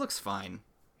 he looks fine.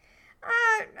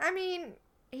 I mean,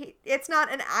 it's not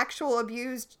an actual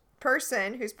abused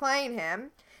person who's playing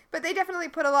him, but they definitely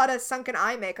put a lot of sunken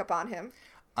eye makeup on him.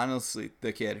 Honestly,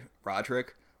 the kid,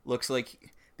 Roderick, looks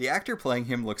like... The actor playing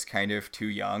him looks kind of too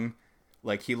young.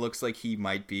 Like, he looks like he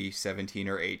might be 17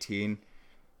 or 18.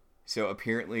 So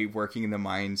apparently working in the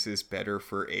mines is better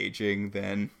for aging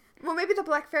than... Well, maybe the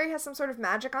Black Fairy has some sort of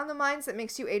magic on the mines that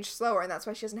makes you age slower, and that's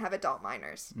why she doesn't have adult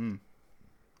minors.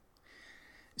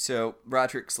 So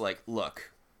Roderick's like,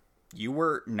 look, you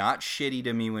were not shitty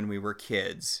to me when we were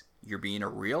kids. You're being a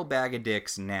real bag of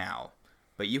dicks now.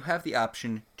 But you have the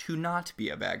option to not be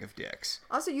a bag of dicks.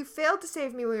 Also, you failed to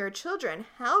save me when we were children.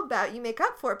 How about you make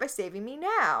up for it by saving me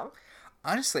now?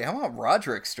 Honestly, I want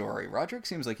Roderick's story. Roderick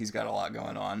seems like he's got a lot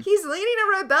going on. He's leading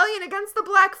a rebellion against the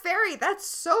Black Fairy. That's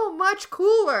so much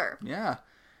cooler. Yeah.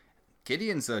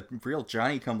 Gideon's a real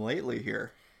Johnny-come-lately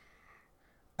here.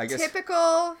 I guess...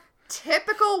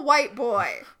 Typical white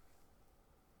boy.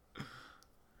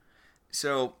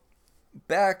 So,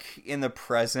 back in the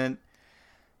present,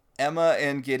 Emma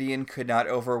and Gideon could not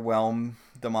overwhelm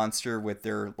the monster with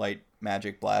their light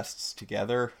magic blasts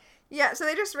together. Yeah, so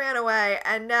they just ran away,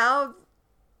 and now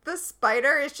the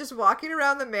spider is just walking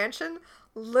around the mansion,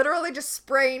 literally just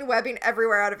spraying webbing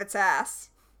everywhere out of its ass.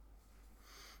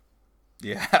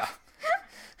 Yeah.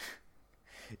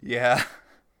 Yeah.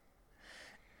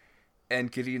 And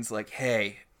Gideon's like,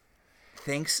 hey,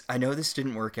 thanks. I know this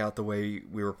didn't work out the way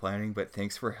we were planning, but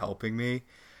thanks for helping me.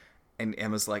 And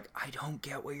Emma's like, I don't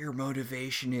get what your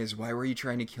motivation is. Why were you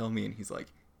trying to kill me? And he's like,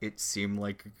 it seemed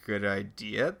like a good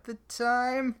idea at the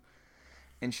time.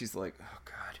 And she's like, oh,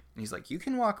 God. And he's like, you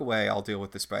can walk away. I'll deal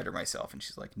with the spider myself. And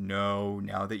she's like, no,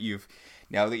 now that you've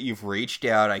reached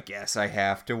out, I guess I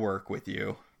have to work with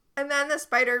you. And then the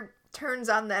spider turns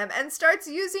on them and starts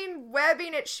using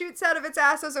webbing it shoots out of its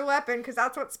ass as a weapon, because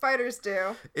that's what spiders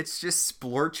do. It's just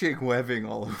splorching webbing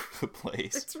all over the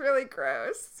place. It's really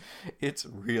gross. It's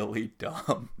really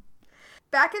dumb.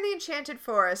 Back in the Enchanted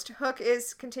Forest, Hook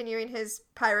is continuing his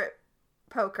pirate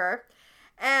poker,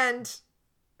 and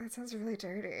that sounds really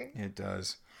dirty. It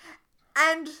does.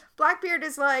 And Blackbeard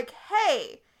is like,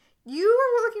 hey, you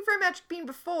were looking for a magic bean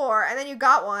before, and then you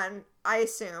got one, I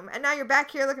assume, and now you're back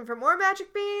here looking for more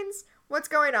magic beans? What's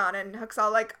going on? And Hook's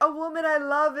all like, a woman I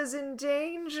love is in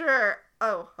danger.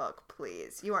 Oh, Hook,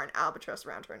 please. You are an albatross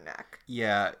around her neck.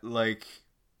 Yeah, like,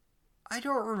 I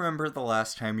don't remember the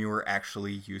last time you were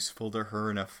actually useful to her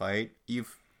in a fight.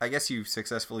 I guess you've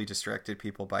successfully distracted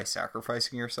people by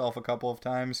sacrificing yourself a couple of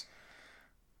times.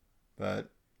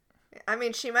 But... I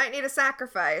mean, she might need a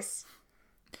sacrifice.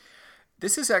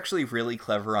 This is actually really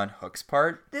clever on Hook's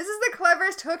part. This is the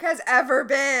cleverest Hook has ever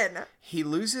been. He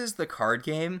loses the card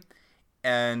game,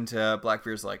 and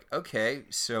Blackbeard's like, okay,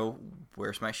 so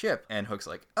where's my ship? And Hook's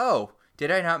like, oh, did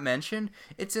I not mention?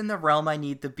 It's in the realm I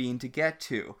need the bean to get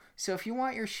to. So if you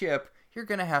want your ship, you're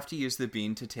going to have to use the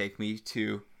bean to take me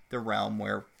to the realm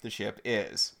where the ship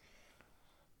is.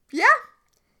 Yeah.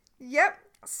 Yep.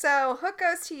 So Hook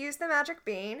goes to use the magic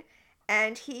bean,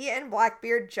 and he and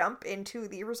Blackbeard jump into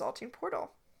the resulting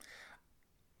portal.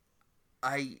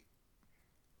 I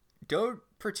don't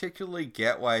particularly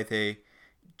get why they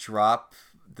drop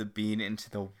the bean into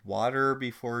the water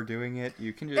before doing it.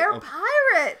 You can just They're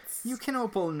pirates. You can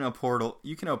open a portal.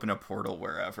 You can open a portal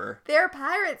wherever. They're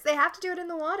pirates. They have to do it in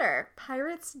the water.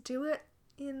 Pirates do it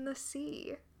in the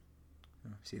sea.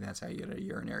 See, that's how you get a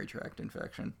urinary tract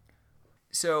infection.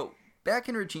 So, back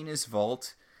in Regina's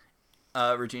vault,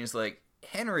 Regina's like,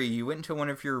 Henry, you went into one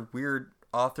of your weird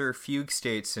author fugue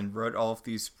states and wrote all of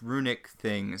these runic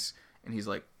things. And he's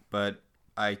like, but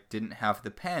I didn't have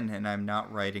the pen and I'm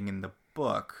not writing in the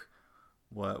book.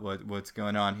 What's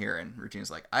going on here? And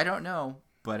Regina's like, I don't know,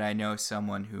 but I know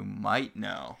someone who might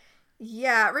know.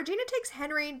 Yeah, Regina takes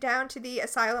Henry down to the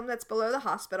asylum that's below the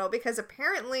hospital because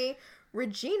apparently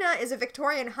Regina is a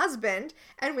Victorian husband,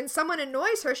 and when someone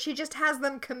annoys her, she just has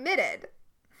them committed.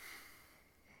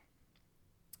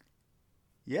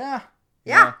 Yeah.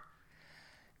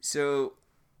 So,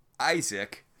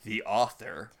 Isaac, the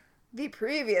author, the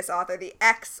previous author, the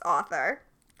ex-author,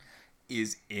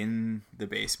 is in the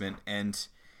basement, and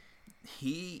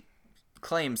he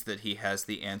claims that he has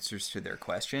the answers to their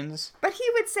questions. But he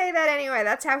would say that anyway.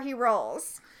 That's how he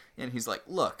rolls. And he's like,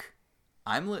 look,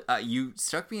 you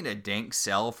stuck me in a dank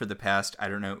cell for the past, I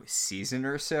don't know, season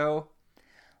or so.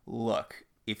 Look,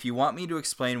 if you want me to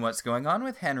explain what's going on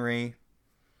with Henry,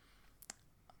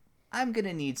 I'm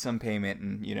gonna need some payment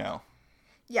and,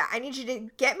 Yeah, I need you to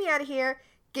get me out of here,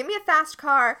 give me a fast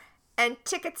car, and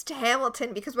tickets to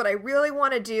Hamilton, because what I really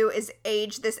want to do is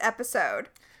age this episode.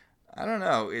 I don't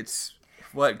know, it's,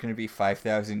 going to be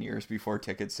 5,000 years before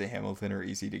tickets to Hamilton are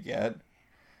easy to get?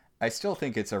 I still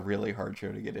think it's a really hard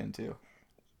show to get into.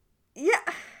 Yeah,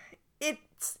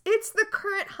 it's the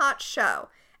current hot show.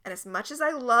 And as much as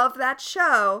I love that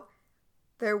show,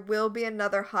 there will be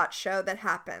another hot show that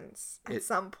happens at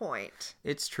some point.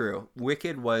 It's true.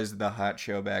 Wicked was the hot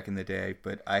show back in the day,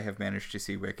 but I have managed to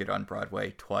see Wicked on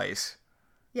Broadway twice.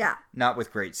 Yeah. Not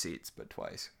with great seats, but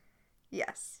twice.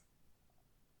 Yes.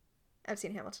 I've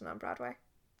seen Hamilton on Broadway.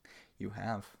 You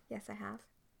have. Yes, I have.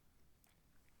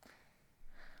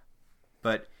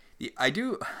 But I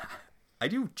do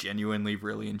genuinely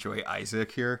really enjoy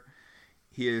Isaac here.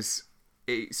 He is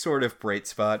a sort of bright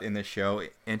spot in the show,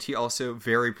 and he also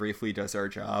very briefly does our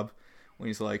job when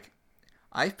he's like,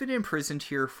 I've been imprisoned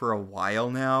here for a while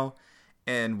now,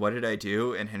 and what did I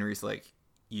do? And Henry's like,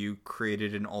 you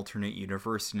created an alternate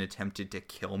universe and attempted to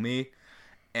kill me.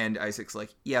 And Isaac's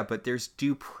like, yeah, but there's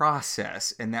due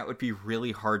process, and that would be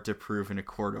really hard to prove in a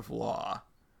court of law.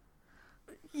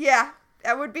 Yeah,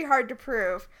 that would be hard to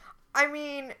prove. I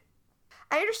mean,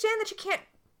 I understand that you can't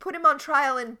put him on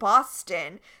trial in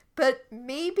Boston, but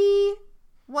maybe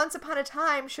Once Upon a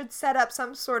Time should set up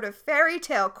some sort of fairy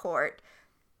tale court.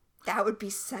 That would be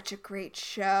such a great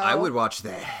show. I would watch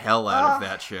the hell out of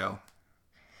that show.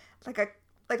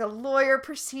 Like a lawyer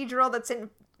procedural that's in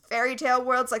fairy tale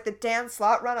worlds, like the Dan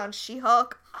Slott run on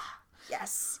She-Hulk.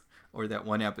 Yes. Or that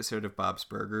one episode of Bob's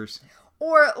Burgers.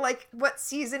 Or like what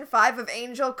season 5 of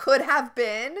Angel could have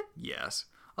been. Yes.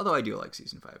 Although I do like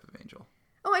season 5 of Angel.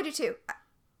 Oh, I do too.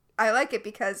 I like it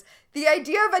because the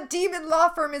idea of a demon law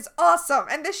firm is awesome,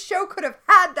 and this show could have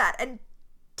had that and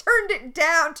turned it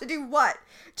down to do what?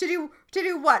 To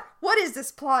do what? What is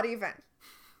this plot even?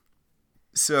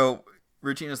 So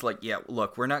Regina's like, yeah,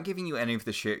 look, we're not giving you any of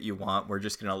the shit you want. We're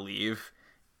just gonna leave.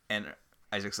 And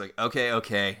Isaac's like,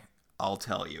 okay, I'll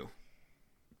tell you.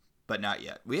 But not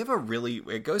yet. We have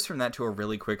it goes from that to a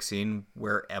really quick scene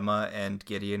where Emma and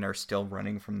Gideon are still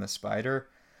running from the spider.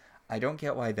 I don't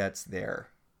get why that's there.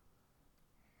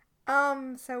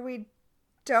 So we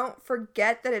don't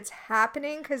forget that it's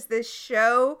happening because this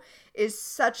show is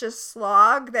such a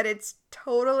slog that it's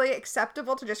totally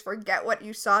acceptable to just forget what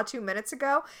you saw 2 minutes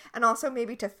ago, and also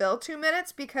maybe to fill 2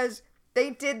 minutes because they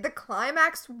did the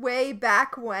climax way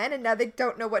back when and now they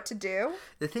don't know what to do.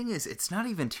 The thing is, it's not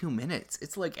even 2 minutes.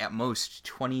 It's like at most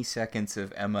 20 seconds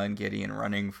of Emma and Gideon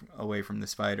running away from the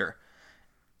spider.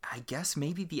 I guess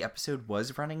maybe the episode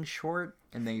was running short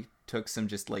and they took some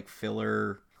just like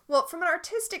filler. Well, from an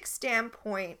artistic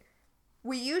standpoint,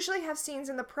 we usually have scenes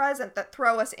in the present that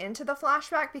throw us into the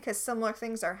flashback because similar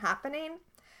things are happening.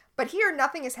 But here,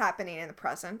 nothing is happening in the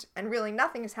present, and really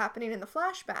nothing is happening in the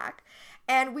flashback.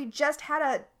 And we just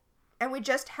had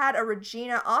a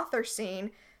Regina author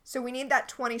scene, so we need that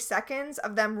 20 seconds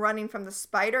of them running from the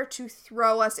spider to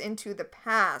throw us into the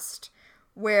past,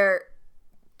 where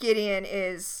Gideon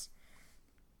is,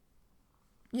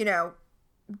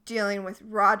 dealing with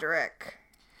Roderick.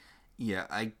 Yeah,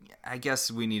 I guess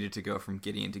we needed to go from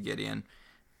Gideon to Gideon.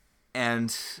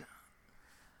 And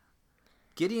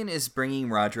Gideon is bringing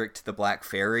Roderick to the Black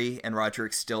Ferry, and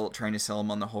Roderick's still trying to sell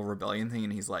him on the whole rebellion thing,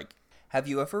 and he's like, Have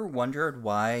you ever wondered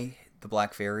why the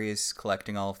Black Fairy is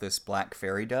collecting all of this black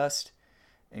fairy dust?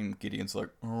 And Gideon's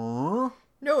like, No,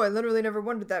 I literally never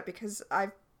wondered that because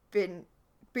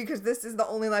this is the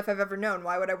only life I've ever known.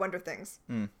 Why would I wonder things?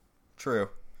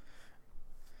 True.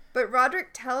 But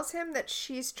Roderick tells him that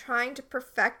she's trying to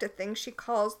perfect a thing she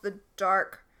calls the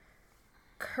Dark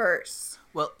Curse.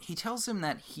 Well, he tells him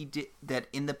that that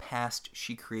in the past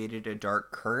she created a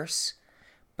dark curse,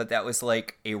 but that was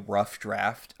like a rough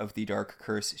draft of the dark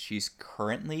curse she's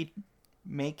currently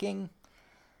making.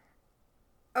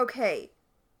 Okay.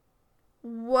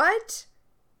 What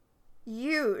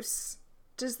use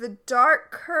does the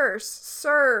Dark Curse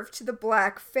serve to the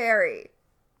Black Fairy?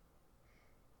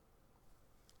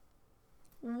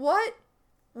 What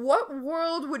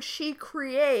world would she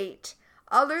create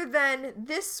other than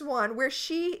this one where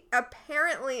she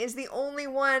apparently is the only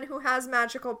one who has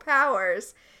magical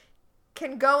powers,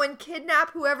 can go and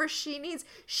kidnap whoever she needs?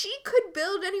 She could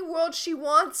build any world she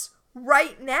wants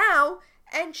right now,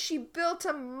 and she built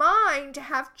a mine to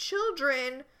have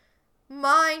children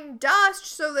mine dust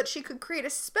so that she could create a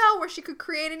spell where she could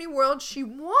create any world she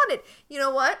wanted. You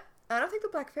know what? I don't think the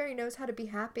Black Fairy knows how to be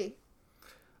happy.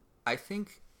 I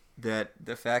think that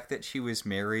the fact that she was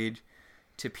married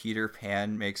to Peter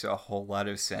Pan makes a whole lot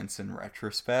of sense in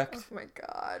retrospect. Oh my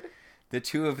god. The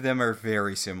two of them are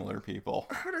very similar people.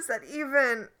 How does that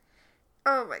even...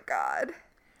 Oh my god.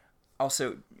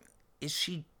 Also, is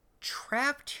she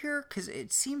trapped here? Because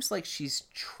it seems like she's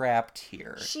trapped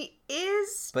here. She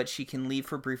is... But she can leave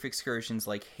for brief excursions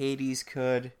like Hades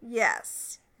could.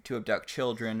 Yes. To abduct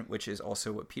children, which is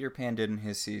also what Peter Pan did in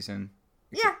his season.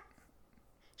 Yeah.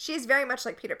 She's very much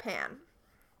like Peter Pan.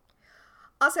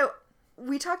 Also,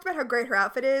 we talked about how great her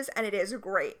outfit is, and it is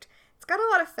great. It's got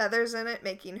a lot of feathers in it,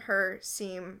 making her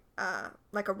seem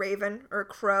like a raven or a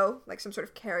crow, like some sort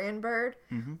of carrion bird,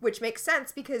 which makes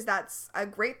sense because that's a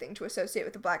great thing to associate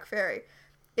with the Black Fairy.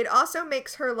 It also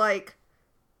makes her like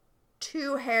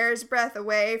 2 hairs breadth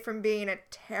away from being a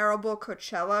terrible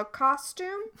Coachella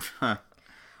costume,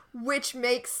 which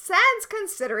makes sense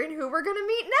considering who we're going to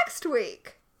meet next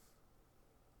week.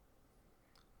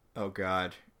 Oh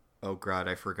God,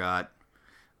 I forgot.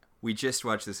 We just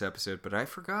watched this episode, but I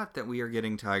forgot that we are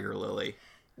getting Tiger Lily.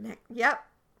 Yep.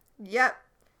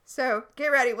 So get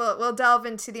ready. We'll delve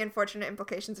into the unfortunate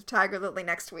implications of Tiger Lily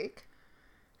next week.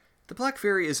 The Black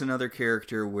Fairy is another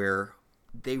character where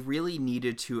they really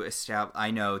needed to establish...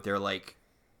 I know they're like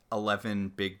 11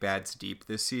 big bads deep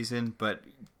this season, but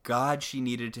God, she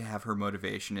needed to have her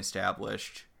motivation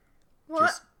established.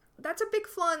 Well, that's a big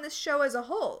flaw in this show as a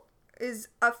whole, is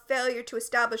a failure to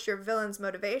establish your villain's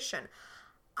motivation.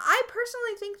 I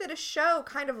personally think that a show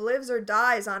kind of lives or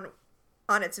dies on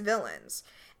its villains.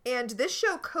 And this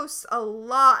show coasts a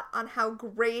lot on how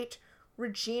great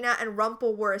Regina and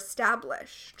Rumple were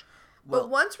established. But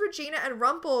once Regina and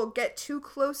Rumple get too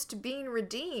close to being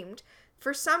redeemed,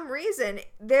 for some reason,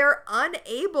 they're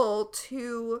unable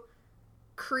to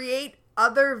create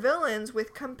other villains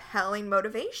with compelling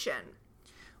motivation.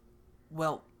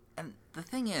 Well, and the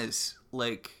thing is,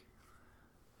 like,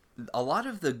 a lot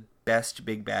of the best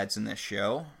big bads in this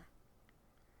show,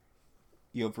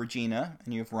 you have Regina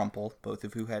and you have Rumple, both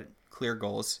of who had clear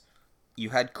goals.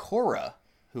 You had Cora,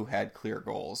 who had clear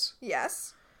goals.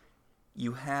 Yes.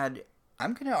 You had,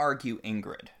 I'm going to argue,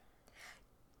 Ingrid.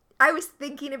 I was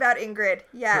thinking about Ingrid,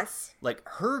 yes.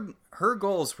 Her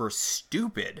goals were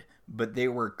stupid, but they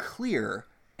were clear,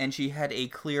 and she had a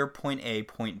clear point A,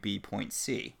 point B, point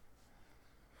C.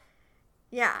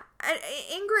 Yeah, and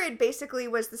Ingrid basically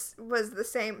was the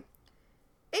same.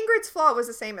 Ingrid's flaw was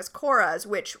the same as Cora's,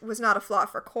 which was not a flaw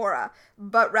for Cora,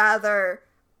 but rather,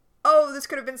 this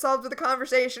could have been solved with a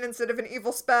conversation instead of an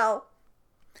evil spell.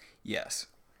 Yes.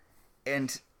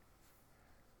 And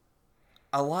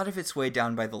a lot of it's weighed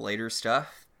down by the later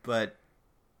stuff, but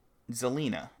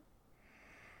Zelena.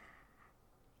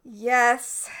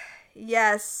 Yes.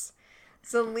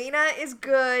 Zelena is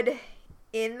good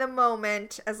in the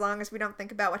moment, as long as we don't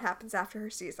think about what happens after her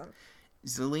season.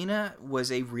 Zelena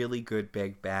was a really good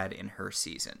big bad in her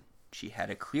season. She had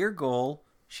a clear goal.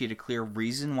 She had a clear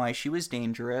reason why she was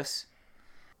dangerous.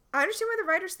 I understand why the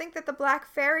writers think that the Black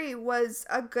Fairy was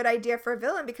a good idea for a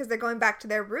villain, because they're going back to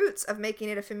their roots of making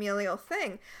it a familial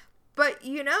thing. But,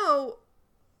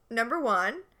 number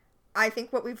one, I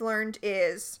think what we've learned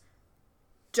is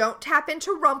don't tap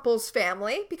into Rumple's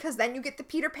family, because then you get the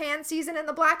Peter Pan season and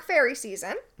the Black Fairy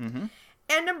season. Mm-hmm.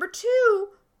 And number two,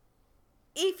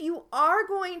 if you are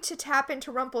going to tap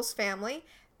into Rumple's family,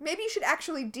 maybe you should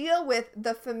actually deal with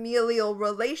the familial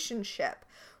relationship.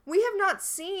 We have not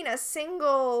seen a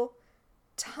single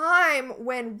time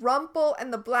when Rumple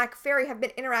and the Black Fairy have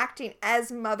been interacting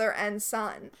as mother and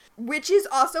son, which is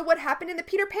also what happened in the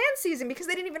Peter Pan season, because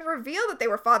they didn't even reveal that they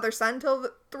were father-son until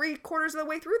 3/4 of the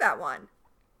way through that one.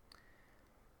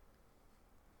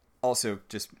 Also,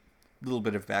 just a little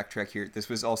bit of backtrack here. This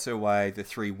was also why the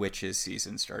Three Witches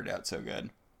season started out so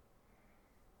good.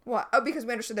 What? Oh, because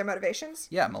we understood their motivations?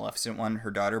 Yeah, Maleficent wanted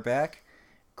her daughter back.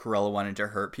 Cruella wanted to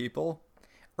hurt people.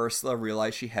 Ursula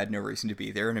realized she had no reason to be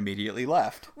there and immediately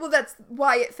left. Well, that's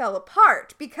why it fell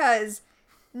apart, because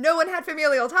no one had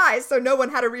familial ties, so no one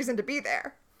had a reason to be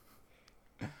there.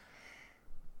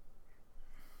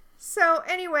 So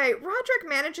anyway, Roderick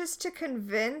manages to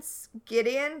convince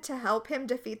Gideon to help him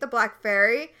defeat the Black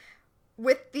Fairy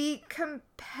with the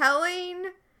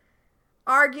compelling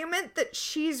argument that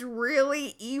she's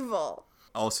really evil.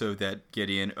 Also that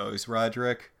Gideon owes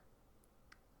Roderick.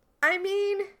 I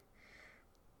mean,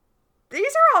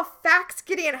 these are all facts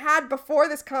Gideon had before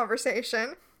this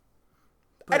conversation.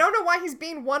 I don't know why he's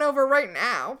being won over right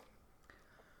now.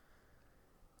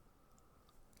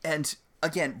 And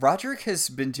again, Roderick has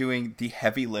been doing the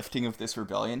heavy lifting of this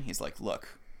rebellion. He's like,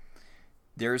 look,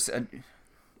 I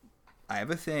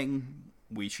have a thing.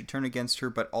 We should turn against her,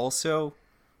 but also,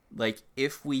 like,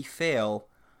 if we fail,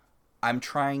 I'm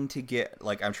trying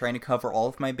to cover all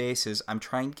of my bases. I'm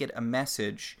trying to get a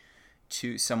message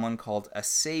to someone called a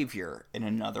savior in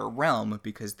another realm,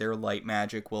 because their light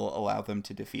magic will allow them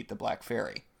to defeat the Black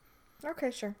Fairy.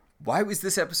 Okay, sure. Why was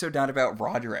this episode not about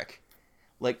Roderick?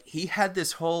 Like, he had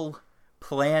this whole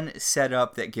plan set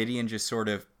up that Gideon just sort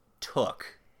of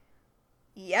took.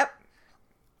 Yep.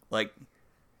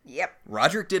 Yep.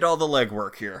 Roderick did all the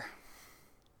legwork here.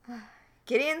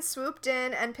 Gideon swooped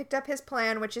in and picked up his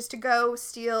plan, which is to go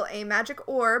steal a magic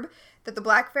orb that the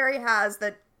Black Fairy has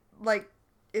that, like,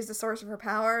 is the source of her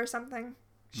power or something.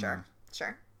 Sure.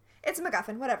 It's a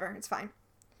MacGuffin. Whatever. It's fine.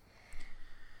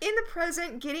 In the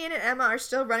present, Gideon and Emma are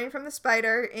still running from the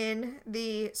spider in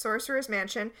the Sorcerer's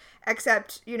Mansion,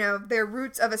 except, their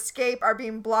routes of escape are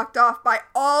being blocked off by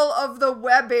all of the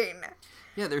webbing.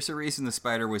 Yeah, there's a reason the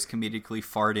spider was comedically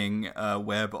farting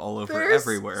web all over There's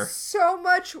everywhere. So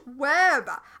much web.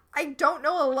 I don't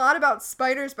know a lot about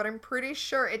spiders, but I'm pretty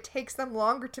sure it takes them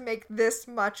longer to make this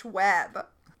much web.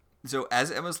 So as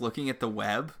Emma's looking at the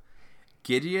web,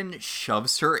 Gideon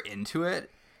shoves her into it,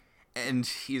 and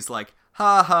he's like,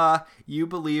 ha ha, you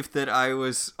believed that I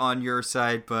was on your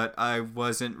side, but I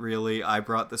wasn't really. I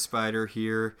brought the spider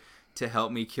here to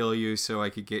help me kill you so I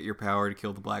could get your power to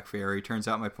kill the Black Fairy. Turns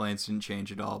out my plans didn't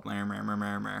change at all.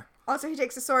 Also, he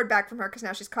takes the sword back from her because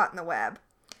now she's caught in the web.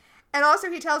 And also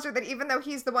he tells her that even though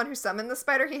he's the one who summoned the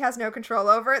spider, he has no control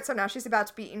over it, so now she's about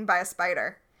to be eaten by a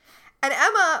spider. And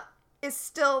Emma is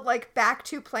still, back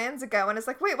 2 plans ago and is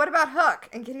like, wait, what about Hook?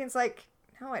 And Gideon's like,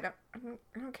 no, I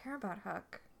don't care about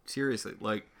Hook. Seriously,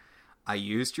 I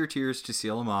used your tears to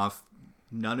seal him off.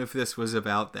 None of this was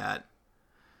about that.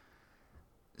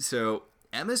 So,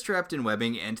 Emma's trapped in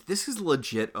webbing, and this is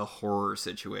legit a horror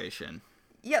situation.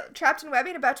 Yeah, trapped in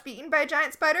webbing, about to be eaten by a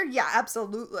giant spider? Yeah,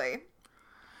 absolutely.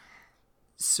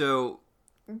 So,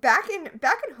 back in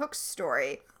Hook's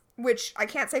story, which I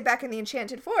can't say back in the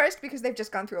Enchanted Forest because they've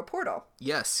just gone through a portal.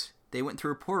 Yes, they went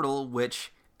through a portal,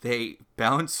 which they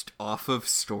bounced off of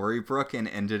Storybrooke and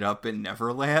ended up in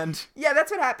Neverland. Yeah,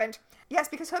 that's what happened. Yes,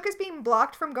 because Hook is being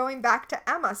blocked from going back to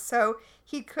Emma, so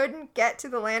he couldn't get to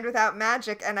the land without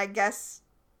magic, and I guess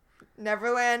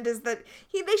Neverland is they should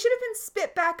have been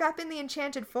spit back up in the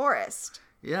Enchanted Forest.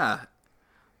 Yeah.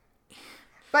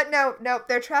 But no,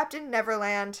 they're trapped in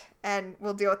Neverland, and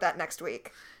we'll deal with that next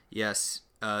week. Yes.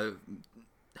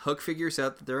 Hook figures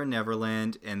out that they're in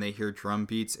Neverland, and they hear drum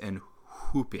beats and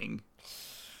whooping.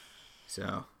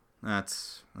 So,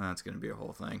 that's going to be a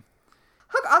whole thing.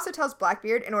 Hook also tells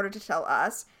Blackbeard, in order to tell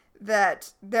us,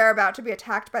 that they're about to be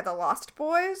attacked by the Lost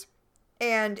Boys.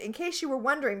 And in case you were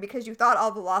wondering, because you thought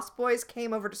all the Lost Boys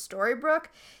came over to Storybrooke,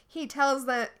 he tells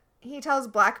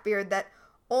Blackbeard that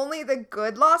only the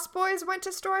good Lost Boys went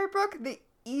to Storybrooke. The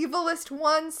evilest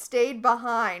ones stayed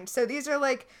behind. So these are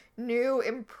new,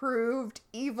 improved,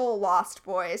 evil Lost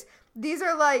Boys. These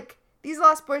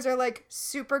Lost Boys are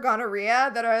super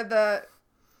gonorrhea, that are the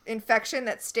infection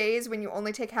that stays when you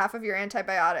only take half of your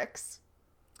antibiotics.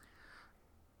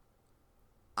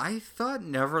 I thought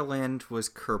Neverland was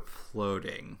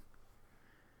kerploding.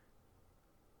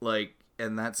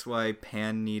 And that's why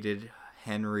Pan needed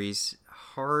Henry's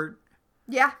heart.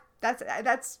 Yeah, that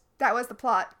was the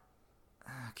plot.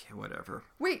 Okay, whatever.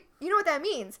 Wait, you know what that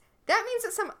means? That means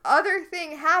that some other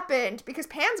thing happened, because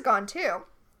Pan's gone too.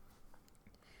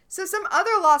 So some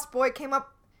other Lost Boy came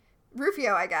up,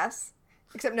 Rufio, I guess,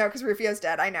 Except no, because Rufio's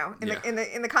dead. I know. Yeah. In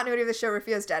the continuity of the show,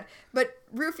 Rufio's dead. But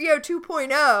Rufio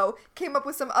 2.0 came up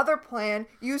with some other plan,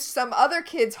 used some other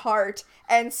kid's heart,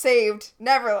 and saved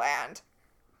Neverland.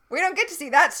 We don't get to see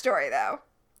that story, though.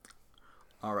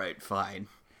 All right, fine.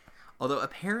 Although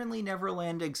apparently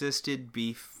Neverland existed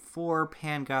before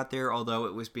Pan got there, although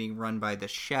it was being run by the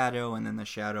Shadow, and then the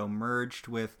Shadow merged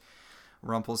with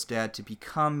Rumpel's dad to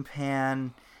become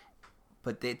Pan.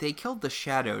 But they killed the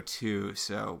Shadow too,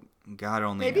 so God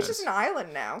only knows. Maybe it's just an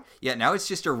island now. Yeah, now it's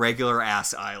just a regular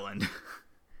ass island.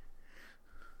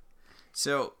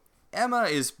 So Emma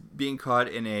is being caught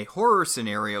in a horror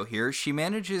scenario here. She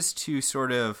manages to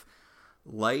sort of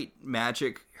light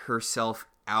magic herself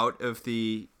out of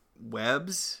the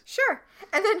webs. Sure.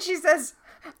 And then she says,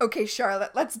 okay,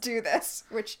 Charlotte, let's do this,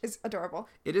 which is adorable.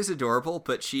 It is adorable,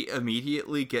 but she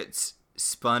immediately gets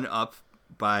spun up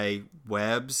by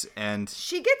webs, and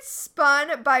she gets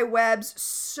spun by webs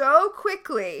so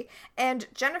quickly, and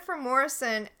Jennifer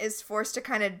Morrison is forced to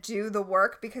kind of do the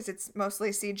work because it's mostly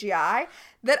CGI,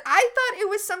 that I thought it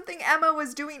was something Emma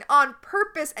was doing on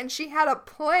purpose and she had a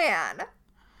plan.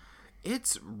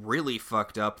 It's really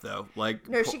fucked up, though. Like,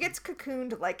 no, she gets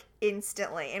cocooned like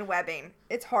instantly in webbing.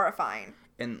 It's horrifying.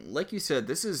 And like you said,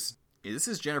 this is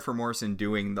Jennifer Morrison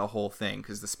doing the whole thing,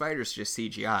 because the spider's just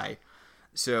CGI.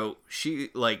 So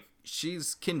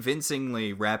she's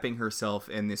convincingly wrapping herself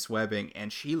in this webbing,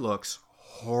 and she looks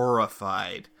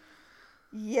horrified.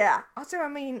 Yeah. Also, I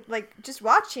mean, like, just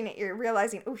watching it, you're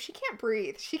realizing, oh, she can't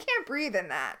breathe. She can't breathe in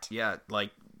that. Yeah,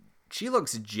 like, she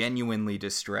looks genuinely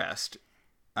distressed.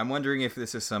 I'm wondering if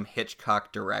this is some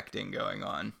Hitchcock directing going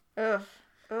on.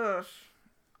 Ugh.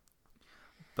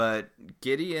 But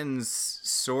Gideon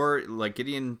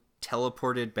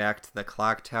teleported back to the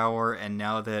clock tower, and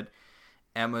now that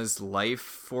Emma's life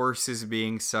force is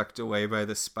being sucked away by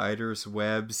the spider's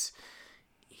webs,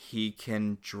 he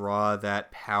can draw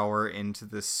that power into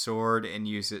the sword and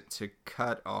use it to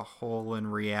cut a hole in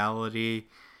reality.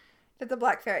 That the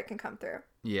Black Fairy can come through.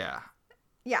 Yeah.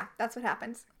 Yeah, that's what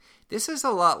happens. This is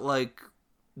a lot like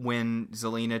when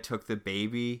Zelena took the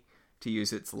baby to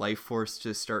use its life force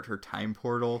to start her time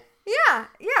portal.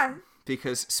 Yeah.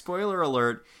 Because, spoiler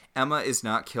alert, Emma is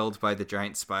not killed by the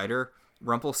giant spider.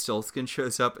 Rumpelstiltskin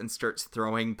shows up and starts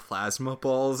throwing plasma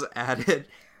balls at it.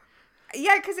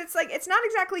 Yeah, because it's like, it's not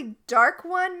exactly Dark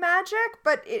One magic,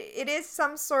 but it is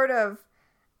some sort of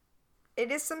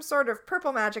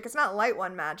purple magic. It's not Light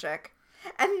One magic.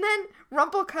 And then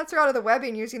Rumpel cuts her out of the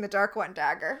webbing using the Dark One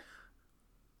dagger.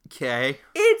 Okay.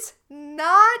 It's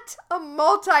not a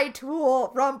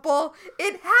multi-tool, Rumpel.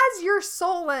 It has your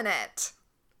soul in it.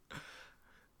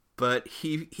 But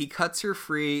he cuts her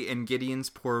free, and Gideon's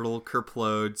portal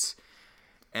kerplodes,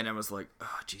 and Emma's like,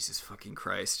 oh, Jesus fucking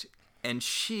Christ. And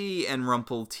she and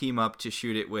Rumpel team up to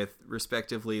shoot it with,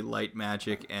 respectively, light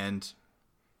magic and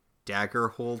dagger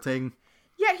holding.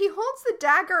 Yeah, he holds the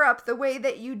dagger up the way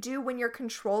that you do when you're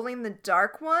controlling the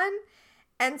Dark One,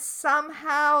 and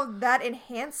somehow that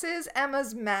enhances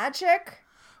Emma's magic.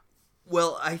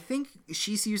 Well, I think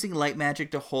she's using light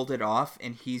magic to hold it off,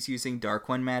 and he's using Dark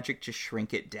One magic to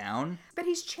shrink it down. But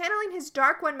he's channeling his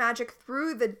Dark One magic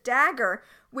through the dagger,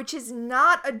 which is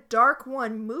not a Dark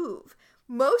One move.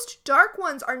 Most Dark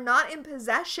Ones are not in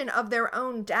possession of their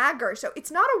own dagger, so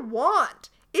it's not a wand.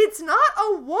 It's not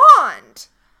a wand!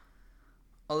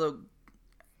 Although,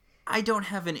 I don't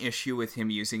have an issue with him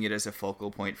using it as a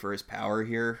focal point for his power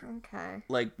here. Okay.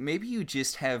 Like, maybe you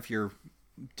just have your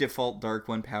default Dark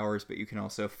One powers, but you can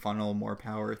also funnel more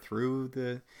power through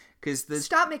the...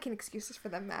 Stop making excuses for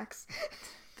them, Max.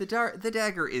 The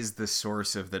dagger is the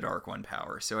source of the Dark One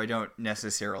power, so I don't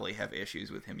necessarily have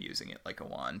issues with him using it like a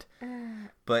wand.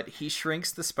 But he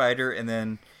shrinks the spider, and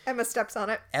then... Emma steps on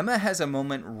it. Emma has a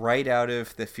moment right out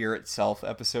of the Fear Itself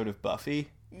episode of Buffy.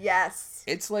 Yes.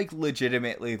 It's like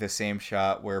legitimately the same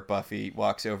shot where Buffy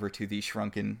walks over to the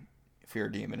shrunken Fear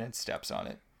Demon and steps on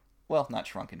it. Well, not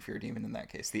shrunken Fear Demon in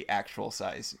that case, the actual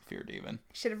size Fear Demon.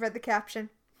 Should have read the caption.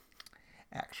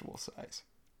 Actual size.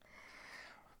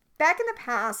 Back in the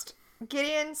past,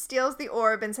 Gideon steals the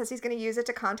orb and says he's going to use it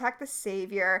to contact the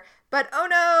Savior. But oh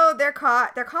no, they're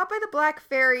caught. They're caught by the Black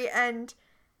Fairy and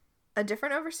a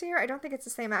different overseer. I don't think it's the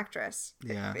same actress.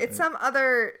 Yeah. It's some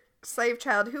other slave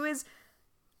child who is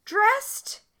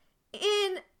dressed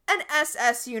in an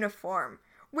SS uniform,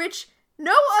 which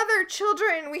no other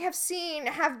children we have seen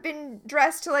have been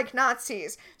dressed like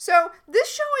Nazis. So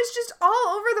this show is just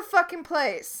all over the fucking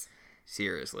place.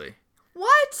 Seriously.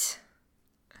 What?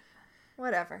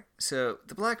 Whatever. So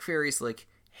the Black Fairy's like,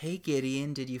 hey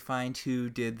Gideon, did you find who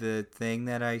did the thing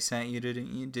that I sent you?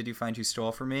 Did you find who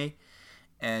stole from me?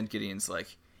 And Gideon's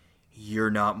like,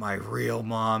 "You're not my real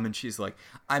mom." And she's like,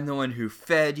 "I'm the one who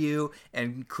fed you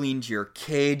and cleaned your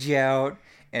cage out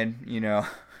and,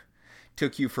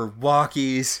 took you for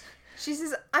walkies." She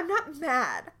says, "I'm not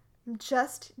mad. I'm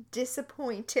just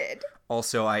disappointed.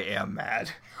 Also, I am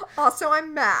mad. Also,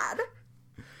 I'm mad."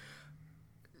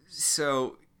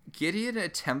 So Gideon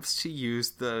attempts to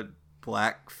use the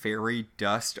black fairy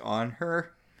dust on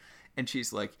her, and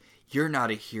she's like, "You're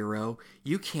not a hero.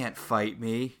 You can't fight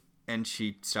me." And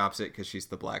she stops it because she's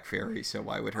the black fairy, so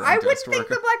why would her I own wouldn't dust think work?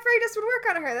 the black fairy dust would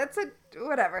work on her. That's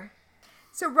whatever.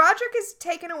 So Roderick is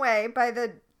taken away by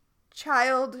the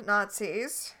child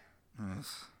Nazis.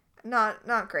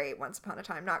 Not great. Once upon a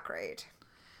time, not great.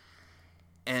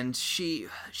 And she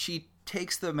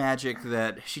takes the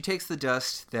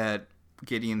dust that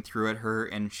Gideon threw at her,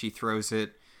 and she throws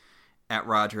it at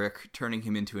Roderick, turning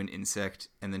him into an insect,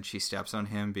 and then she steps on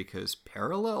him because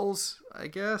parallels, I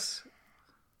guess.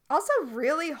 Also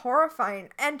really horrifying.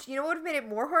 And you know what would have made it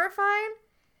more horrifying?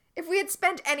 If we had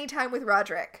spent any time with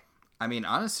Roderick. I mean,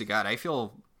 honest to God, I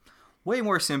feel way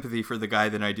more sympathy for the guy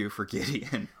than I do for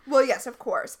Gideon. Well, yes, of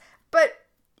course. But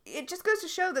it just goes to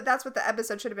show that that's what the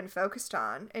episode should have been focused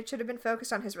on. It should have been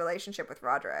focused on his relationship with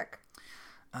Roderick.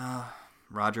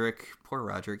 Roderick, poor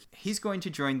Roderick. He's going to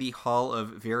join the hall of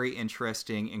very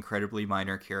interesting, incredibly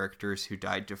minor characters who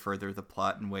died to further the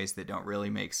plot in ways that don't really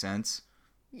make sense.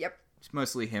 Yep. It's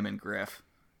mostly him and Griff.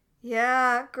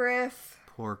 Yeah, Griff.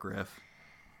 Poor Griff.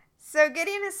 So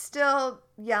Gideon is still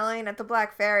yelling at the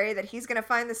Black Fairy that he's going to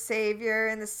find the Savior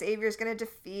and the Savior's going to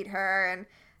defeat her, and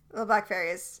the Black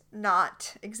Fairy is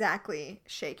not exactly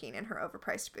shaking in her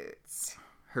overpriced boots.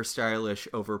 Her stylish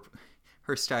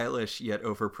yet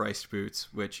overpriced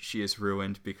boots, which she has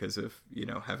ruined because of,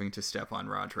 having to step on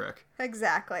Roderick.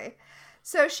 Exactly.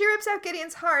 So she rips out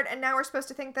Gideon's heart, and now we're supposed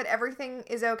to think that everything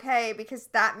is okay because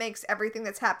that makes everything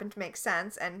that's happened make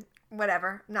sense, and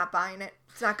whatever, not buying it.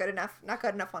 It's not good enough. Not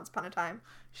good enough once upon a time.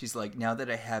 She's like, "Now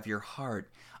that I have your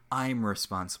heart, I'm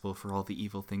responsible for all the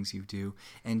evil things you do,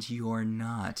 and you're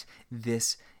not.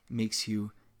 This makes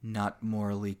you not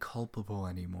morally culpable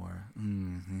anymore."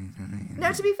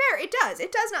 Now, to be fair, it does.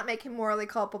 It does not make him morally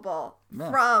culpable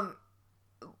from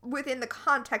within the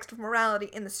context of morality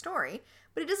in the story,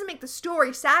 but it doesn't make the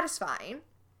story satisfying.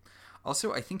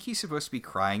 Also, I think he's supposed to be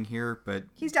crying here, but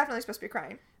he's definitely supposed to be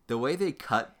crying. The way they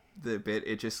cut the bit,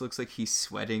 it just looks like he's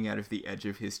sweating out of the edge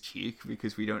of his cheek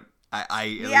because we don't...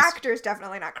 The actor's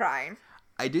definitely not crying.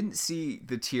 I didn't see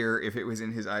the tear if it was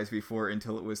in his eyes before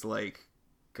until it was like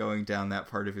going down that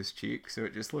part of his cheek, so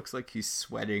it just looks like he's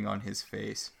sweating on his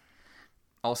face.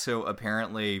 Also,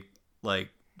 apparently,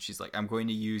 she's like, "I'm going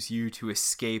to use you to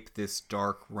escape this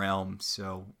dark realm."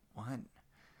 So, what?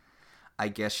 I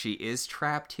guess she is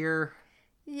trapped here?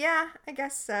 Yeah, I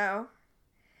guess so.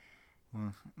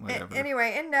 Well, whatever.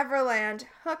 Anyway, in Neverland,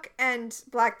 Hook and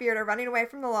Blackbeard are running away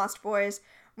from the Lost Boys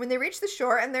when they reach the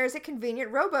shore, and there's a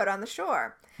convenient rowboat on the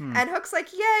shore. And Hook's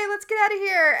like, "Yay, let's get out of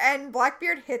here!" And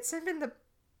Blackbeard hits him in the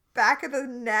back of the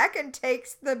neck and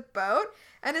takes the boat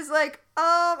and is like,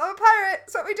 I'm a pirate,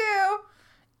 that's what we do.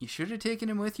 You should have taken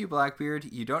him with you, Blackbeard.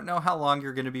 You don't know how long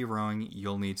you're going to be rowing.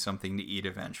 You'll need something to eat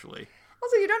eventually.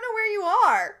 Also, you don't know where you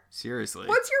are. Seriously.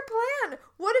 What's your plan?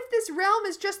 What if this realm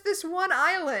is just this one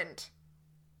island?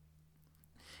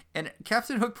 And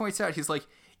Captain Hook points out, he's like,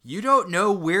 "You don't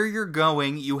know where you're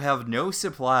going. You have no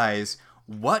supplies.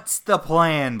 What's the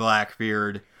plan,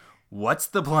 Blackbeard? What's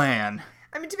the plan?"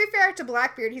 I mean, to be fair to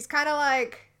Blackbeard, he's kind of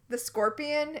like the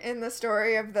scorpion in the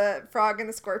story of the frog and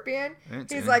the scorpion.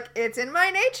 He's like, "It's in my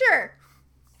nature.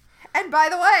 And by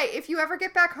the way, if you ever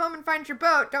get back home and find your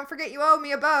boat, don't forget you owe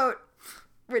me a boat."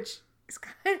 Which is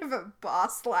kind of a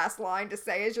boss last line to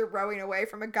say as you're rowing away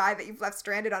from a guy that you've left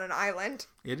stranded on an island.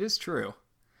 It is true.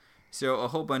 So a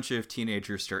whole bunch of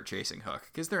teenagers start chasing Hook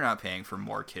because they're not paying for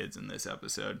more kids in this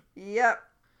episode. Yep.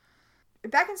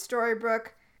 Back in Storybrooke,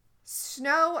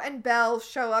 Snow and Belle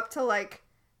show up to,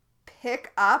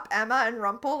 pick up Emma and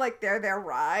Rumple like they're their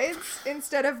rides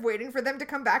instead of waiting for them to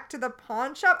come back to the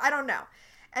pawn shop. I don't know.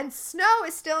 And Snow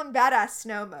is still in badass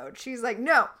Snow mode. She's like,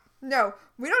 no,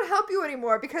 we don't help you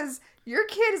anymore because your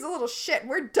kid is a little shit.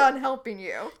 We're done helping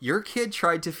you. Your kid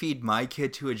tried to feed my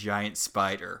kid to a giant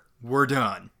spider. We're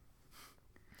done.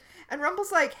 And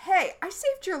Rumple's like, "Hey, I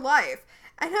saved your life."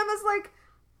 And Emma's like,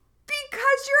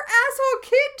 "Because your asshole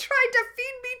kid tried to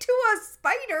feed me to a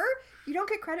spider. You don't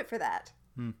get credit for that."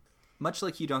 Much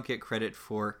like you don't get credit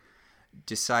for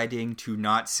deciding to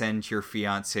not send your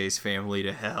fiance's family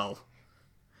to hell.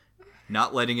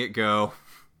 Not letting it go.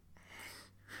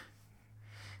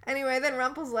 Anyway, then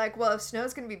Rumple's like, "Well, if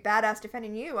Snow's going to be badass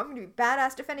defending you, I'm going to be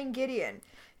badass defending Gideon.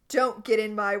 Don't get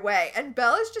in my way." And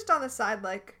Bella's just on the side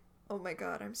like, Oh my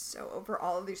god, I'm so over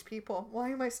all of these people. Why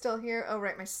am I still here? Oh,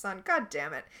 right, my son. God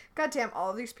damn it. God damn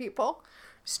all of these people.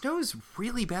 Snow's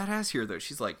really badass here, though.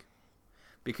 She's like,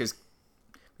 because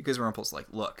Rumple's like,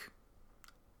 look,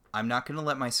 I'm not going to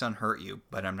let my son hurt you,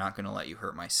 but I'm not going to let you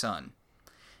hurt my son.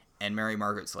 And Mary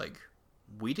Margaret's like,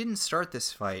 we didn't start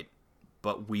this fight,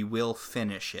 but we will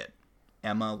finish it.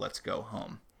 Emma, let's go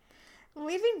home.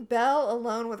 Leaving Belle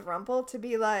alone with Rumple to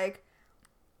be like,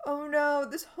 oh no,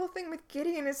 this whole thing with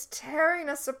Gideon is tearing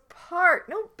us apart.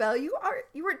 No, Belle, you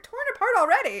were torn apart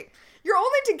already. You're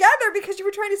only together because you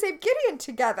were trying to save Gideon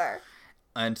together.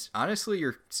 And honestly,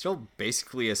 you're still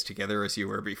basically as together as you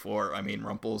were before. I mean,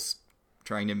 Rumple's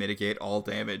trying to mitigate all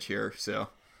damage here, so...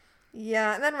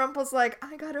 Yeah, and then Rumple's like,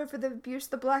 I got over the abuse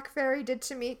the Black Fairy did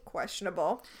to me.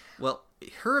 Questionable. Well,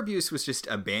 her abuse was just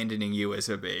abandoning you as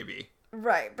a baby.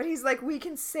 Right, but he's like, we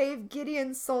can save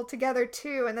Gideon's soul together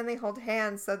too, and then they hold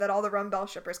hands so that all the Rumbell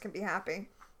shippers can be happy.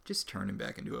 Just turn him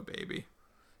back into a baby.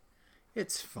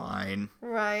 It's fine.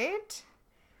 Right?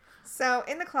 So,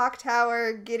 in the clock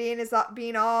tower, Gideon is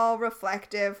being all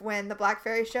reflective when the Black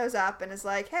Fairy shows up and is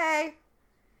like, hey,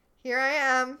 here I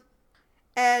am.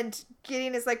 And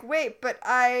Gideon is like, wait, but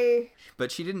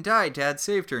she didn't die. Dad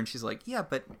saved her. And she's like, yeah,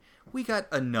 but we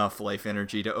got enough life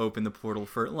energy to open the portal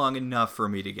for long enough for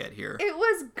me to get here. It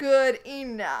was good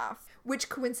enough. Which,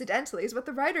 coincidentally, is what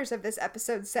the writers of this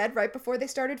episode said right before they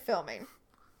started filming.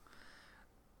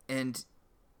 And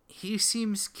he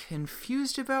seems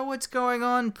confused about what's going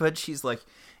on, but she's like,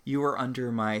 you were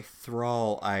under my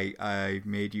thrall. I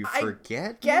made you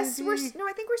forget. I think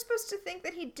we're supposed to think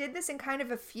that he did this in kind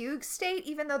of a fugue state,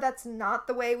 even though that's not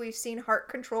the way we've seen heart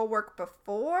control work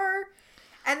before.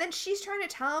 And then she's trying to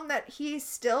tell him that he's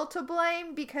still to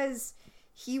blame because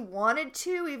he wanted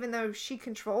to, even though she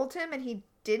controlled him and he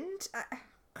didn't.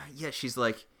 Yeah, she's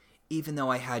like, even though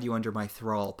I had you under my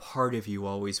thrall, part of you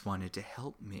always wanted to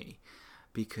help me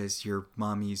because you're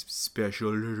mommy's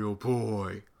special little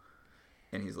boy.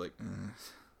 And he's like, ugh.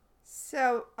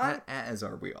 So, as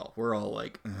are we all. We're all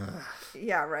like, ugh.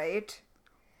 Yeah, right.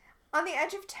 On the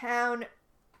edge of town,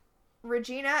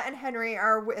 Regina and Henry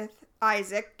are with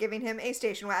Isaac, giving him a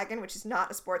station wagon, which is not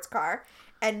a sports car,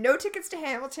 and no tickets to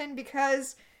Hamilton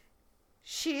because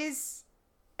she's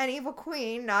an evil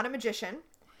queen, not a magician.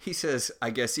 He says,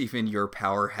 I guess even your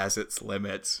power has its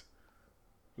limits,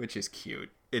 which is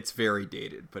cute. It's very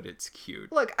dated, but it's cute.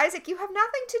 Look, Isaac, you have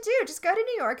nothing to do. Just go to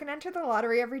New York and enter the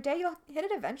lottery every day. You'll hit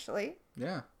it eventually.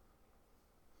 Yeah.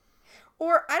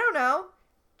 Or, I don't know,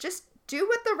 just do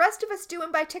what the rest of us do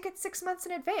and buy tickets 6 months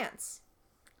in advance.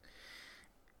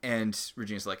 And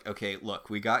Regina's like, okay, look,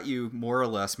 we got you more or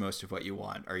less most of what you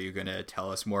want. Are you going to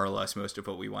tell us more or less most of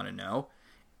what we want to know?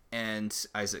 And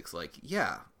Isaac's like,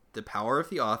 yeah, the power of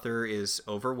the author is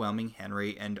overwhelming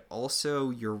Henry, and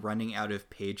also you're running out of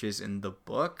pages in the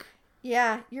book.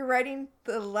 Yeah, you're writing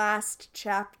the last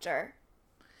chapter.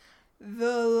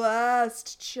 The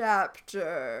last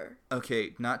chapter.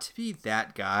 Okay, not to be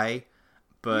that guy,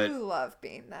 but... You love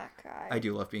being that guy. I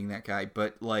do love being that guy,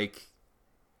 but, like,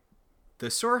 the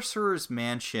Sorcerer's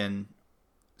Mansion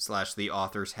 / the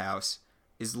author's house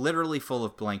is literally full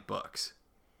of blank books.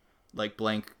 Like,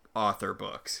 blank author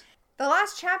books. The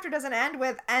last chapter doesn't end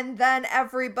with, and then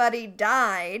everybody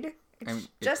died. It's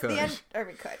just the end. Or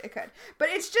it could. But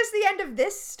it's just the end of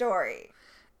this story.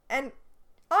 And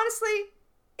honestly,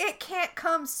 it can't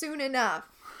come soon enough.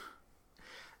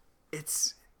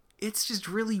 It's just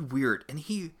really weird. And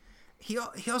he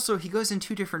also goes in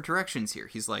two different directions here.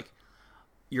 He's like,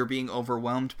 you're being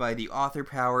overwhelmed by the author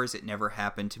powers. It never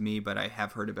happened to me, but I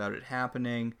have heard about it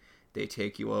happening. They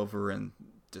take you over and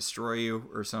destroy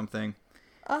you or something.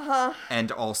 Uh-huh.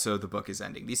 And also the book is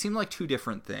ending. These seem like two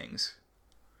different things.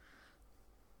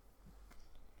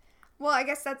 Well, I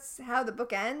guess that's how the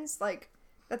book ends. Like,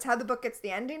 that's how the book gets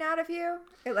the ending out of you.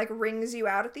 It, like, wrings you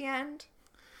out at the end.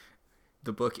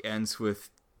 The book ends with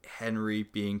Henry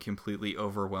being completely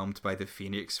overwhelmed by the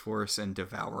Phoenix Force and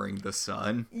devouring the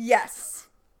sun. Yes.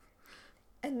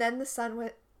 And then the sun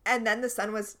went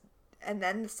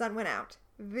out.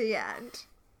 The end.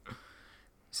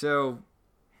 So...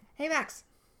 Hey, Max.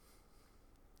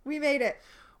 We made it.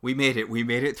 We made it. We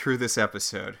made it through this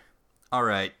episode. All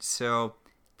right, so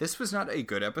this was not a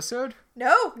good episode.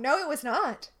 No, it was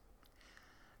not.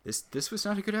 This was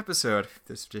not a good episode.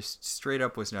 This just straight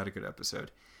up was not a good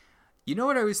episode. You know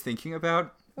what I was thinking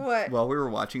about? What? While we were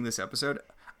watching this episode?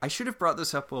 I should have brought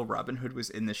this up while Robin Hood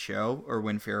was in the show, or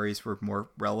when fairies were more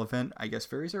relevant. I guess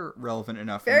fairies are relevant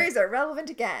enough. Fairies are relevant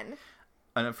again.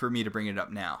 Enough for me to bring it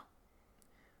up now.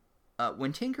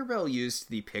 When Tinkerbell used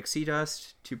the pixie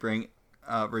dust to bring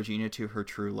Regina to her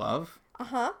true love,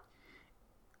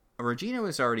 Regina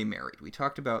was already married. We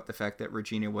talked about the fact that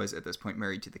Regina was, at this point,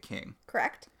 married to the king.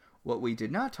 Correct. What we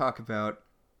did not talk about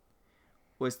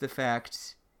was the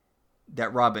fact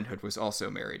that Robin Hood was also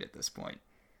married at this point.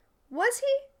 Was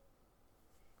he?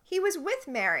 He was with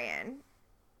Marion,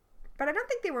 but I don't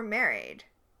think they were married.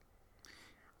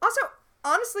 Also,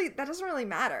 honestly, that doesn't really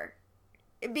matter.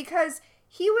 Because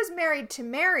he was married to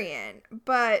Marion,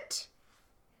 but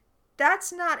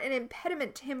that's not an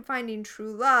impediment to him finding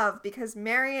true love, because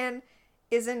Marion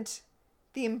isn't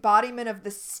the embodiment of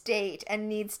the state and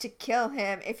needs to kill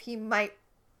him if he might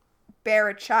bear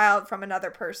a child from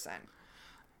another person.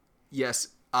 Yes,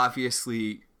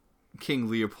 obviously, King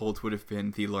Leopold would have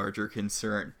been the larger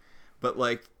concern, but,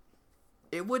 like,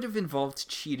 it would have involved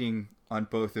cheating on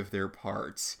both of their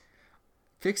parts.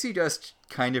 Pixie Dust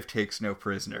kind of takes no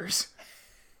prisoners.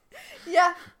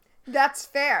 Yeah, that's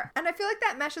fair. And I feel like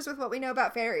that meshes with what we know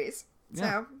about fairies. Yeah.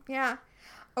 So, yeah.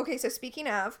 Okay, so speaking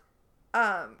of,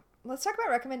 let's talk about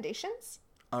recommendations.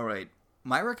 All right.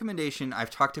 My recommendation,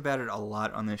 I've talked about it a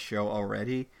lot on this show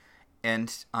already,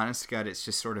 and honest to God, it's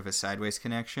just sort of a sideways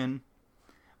connection.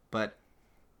 But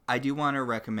I do want to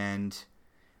recommend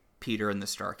Peter and the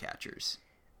Starcatchers.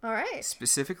 All right.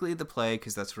 Specifically the play,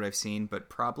 because that's what I've seen, but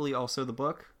probably also the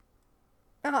book.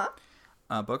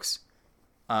 Uh-huh. Books.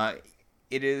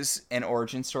 It is an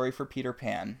origin story for Peter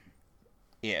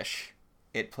Pan-ish.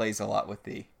 It plays a lot with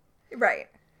the... Right.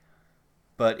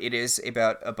 But it is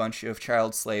about a bunch of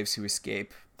child slaves who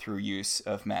escape through use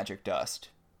of magic dust.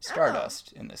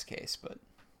 Stardust, in this case, but...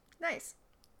 Nice.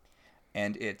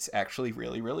 And it's actually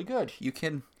really, really good. You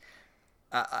can...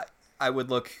 I would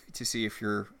look to see if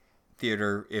your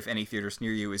theater, if any theaters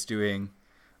near you is doing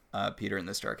Peter and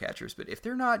the Starcatchers. But if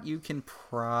they're not, you can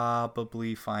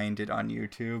probably find it on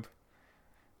YouTube.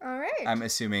 All right. I'm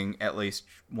assuming at least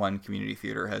one community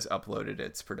theater has uploaded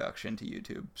its production to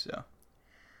YouTube, so...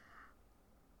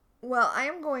 Well, I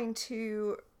am going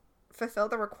to fulfill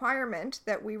the requirement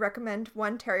that we recommend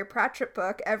one Terry Pratchett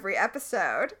book every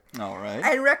episode. All right.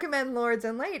 And recommend Lords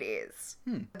and Ladies,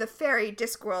 the Fairy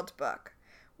Discworld book,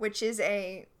 which is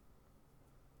a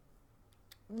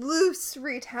loose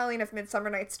retelling of Midsummer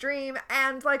Night's Dream,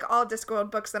 and like all Discworld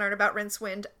books that aren't about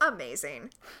Rincewind, amazing.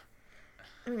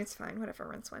 I mean, it's fine, whatever,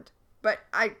 Rincewind. But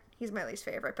he's my least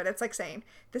favorite, but it's like saying,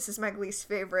 this is my least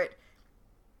favorite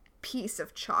piece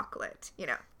of chocolate. You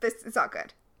know, it's all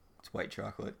good. It's white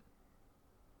chocolate.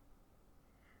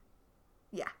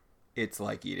 Yeah. It's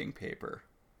like eating paper.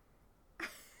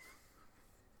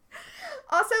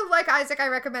 Also, like Isaac, I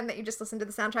recommend that you just listen to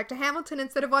the soundtrack to Hamilton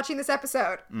instead of watching this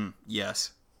episode.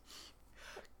 Yes.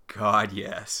 God,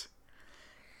 yes.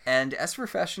 And as for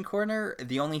Fashion Corner,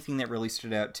 the only thing that really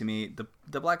stood out to me, the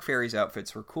Black Fairy's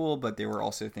outfits were cool, but there were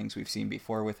also things we've seen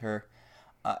before with her.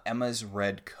 Emma's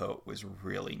red coat was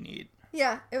really neat.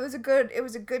 Yeah, it was a good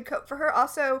coat for her.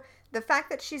 Also, the fact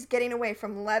that she's getting away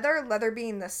from leather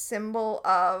being the symbol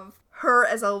of her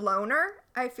as a loner,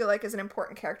 I feel like is an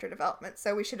important character development,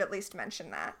 so we should at least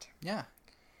mention that. Yeah.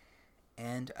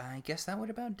 And I guess that would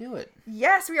about do it.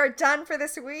 Yes, we are done for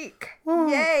this week.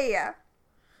 Woo. Yay!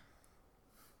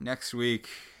 Next week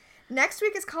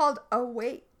is called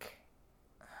Awake.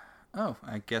 Oh,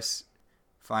 I guess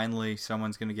finally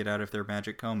someone's going to get out of their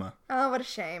magic coma. Oh, what a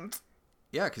shame.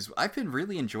 Yeah, because I've been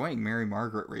really enjoying Mary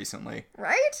Margaret recently.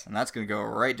 Right? And that's going to go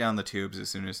right down the tubes as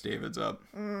soon as David's up.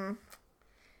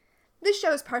 This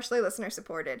show is partially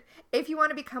listener-supported. If you want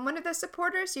to become one of those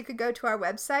supporters, you could go to our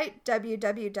website,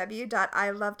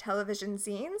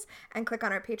 www.ilovetelevisionzines, and click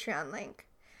on our Patreon link.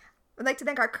 I'd like to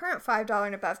thank our current $5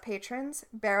 and above patrons,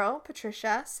 Beryl,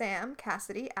 Patricia, Sam,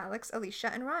 Cassidy, Alex,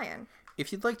 Alicia, and Ryan.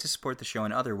 If you'd like to support the show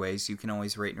in other ways, you can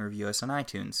always rate and review us on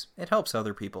iTunes. It helps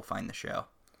other people find the show.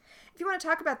 If you want to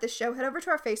talk about this show, head over to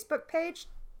our Facebook page,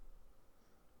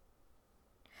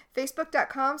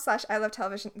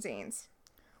 facebook.com/ilovetelevisionzines.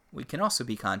 We can also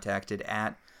be contacted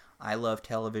at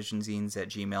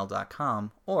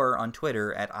ilovetelevisionzines@gmail.com or on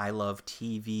Twitter at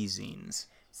ilovetvzines.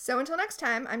 So until next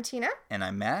time, I'm Tina. And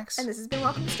I'm Max. And this has been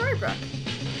Welcome to Storybrooke.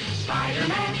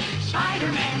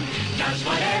 Spider-Man does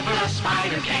whatever a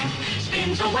spider can.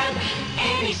 Spins a web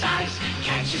any size,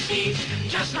 catches thieves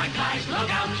just like flies. Look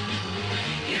out,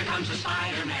 here comes the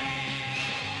Spider-Man.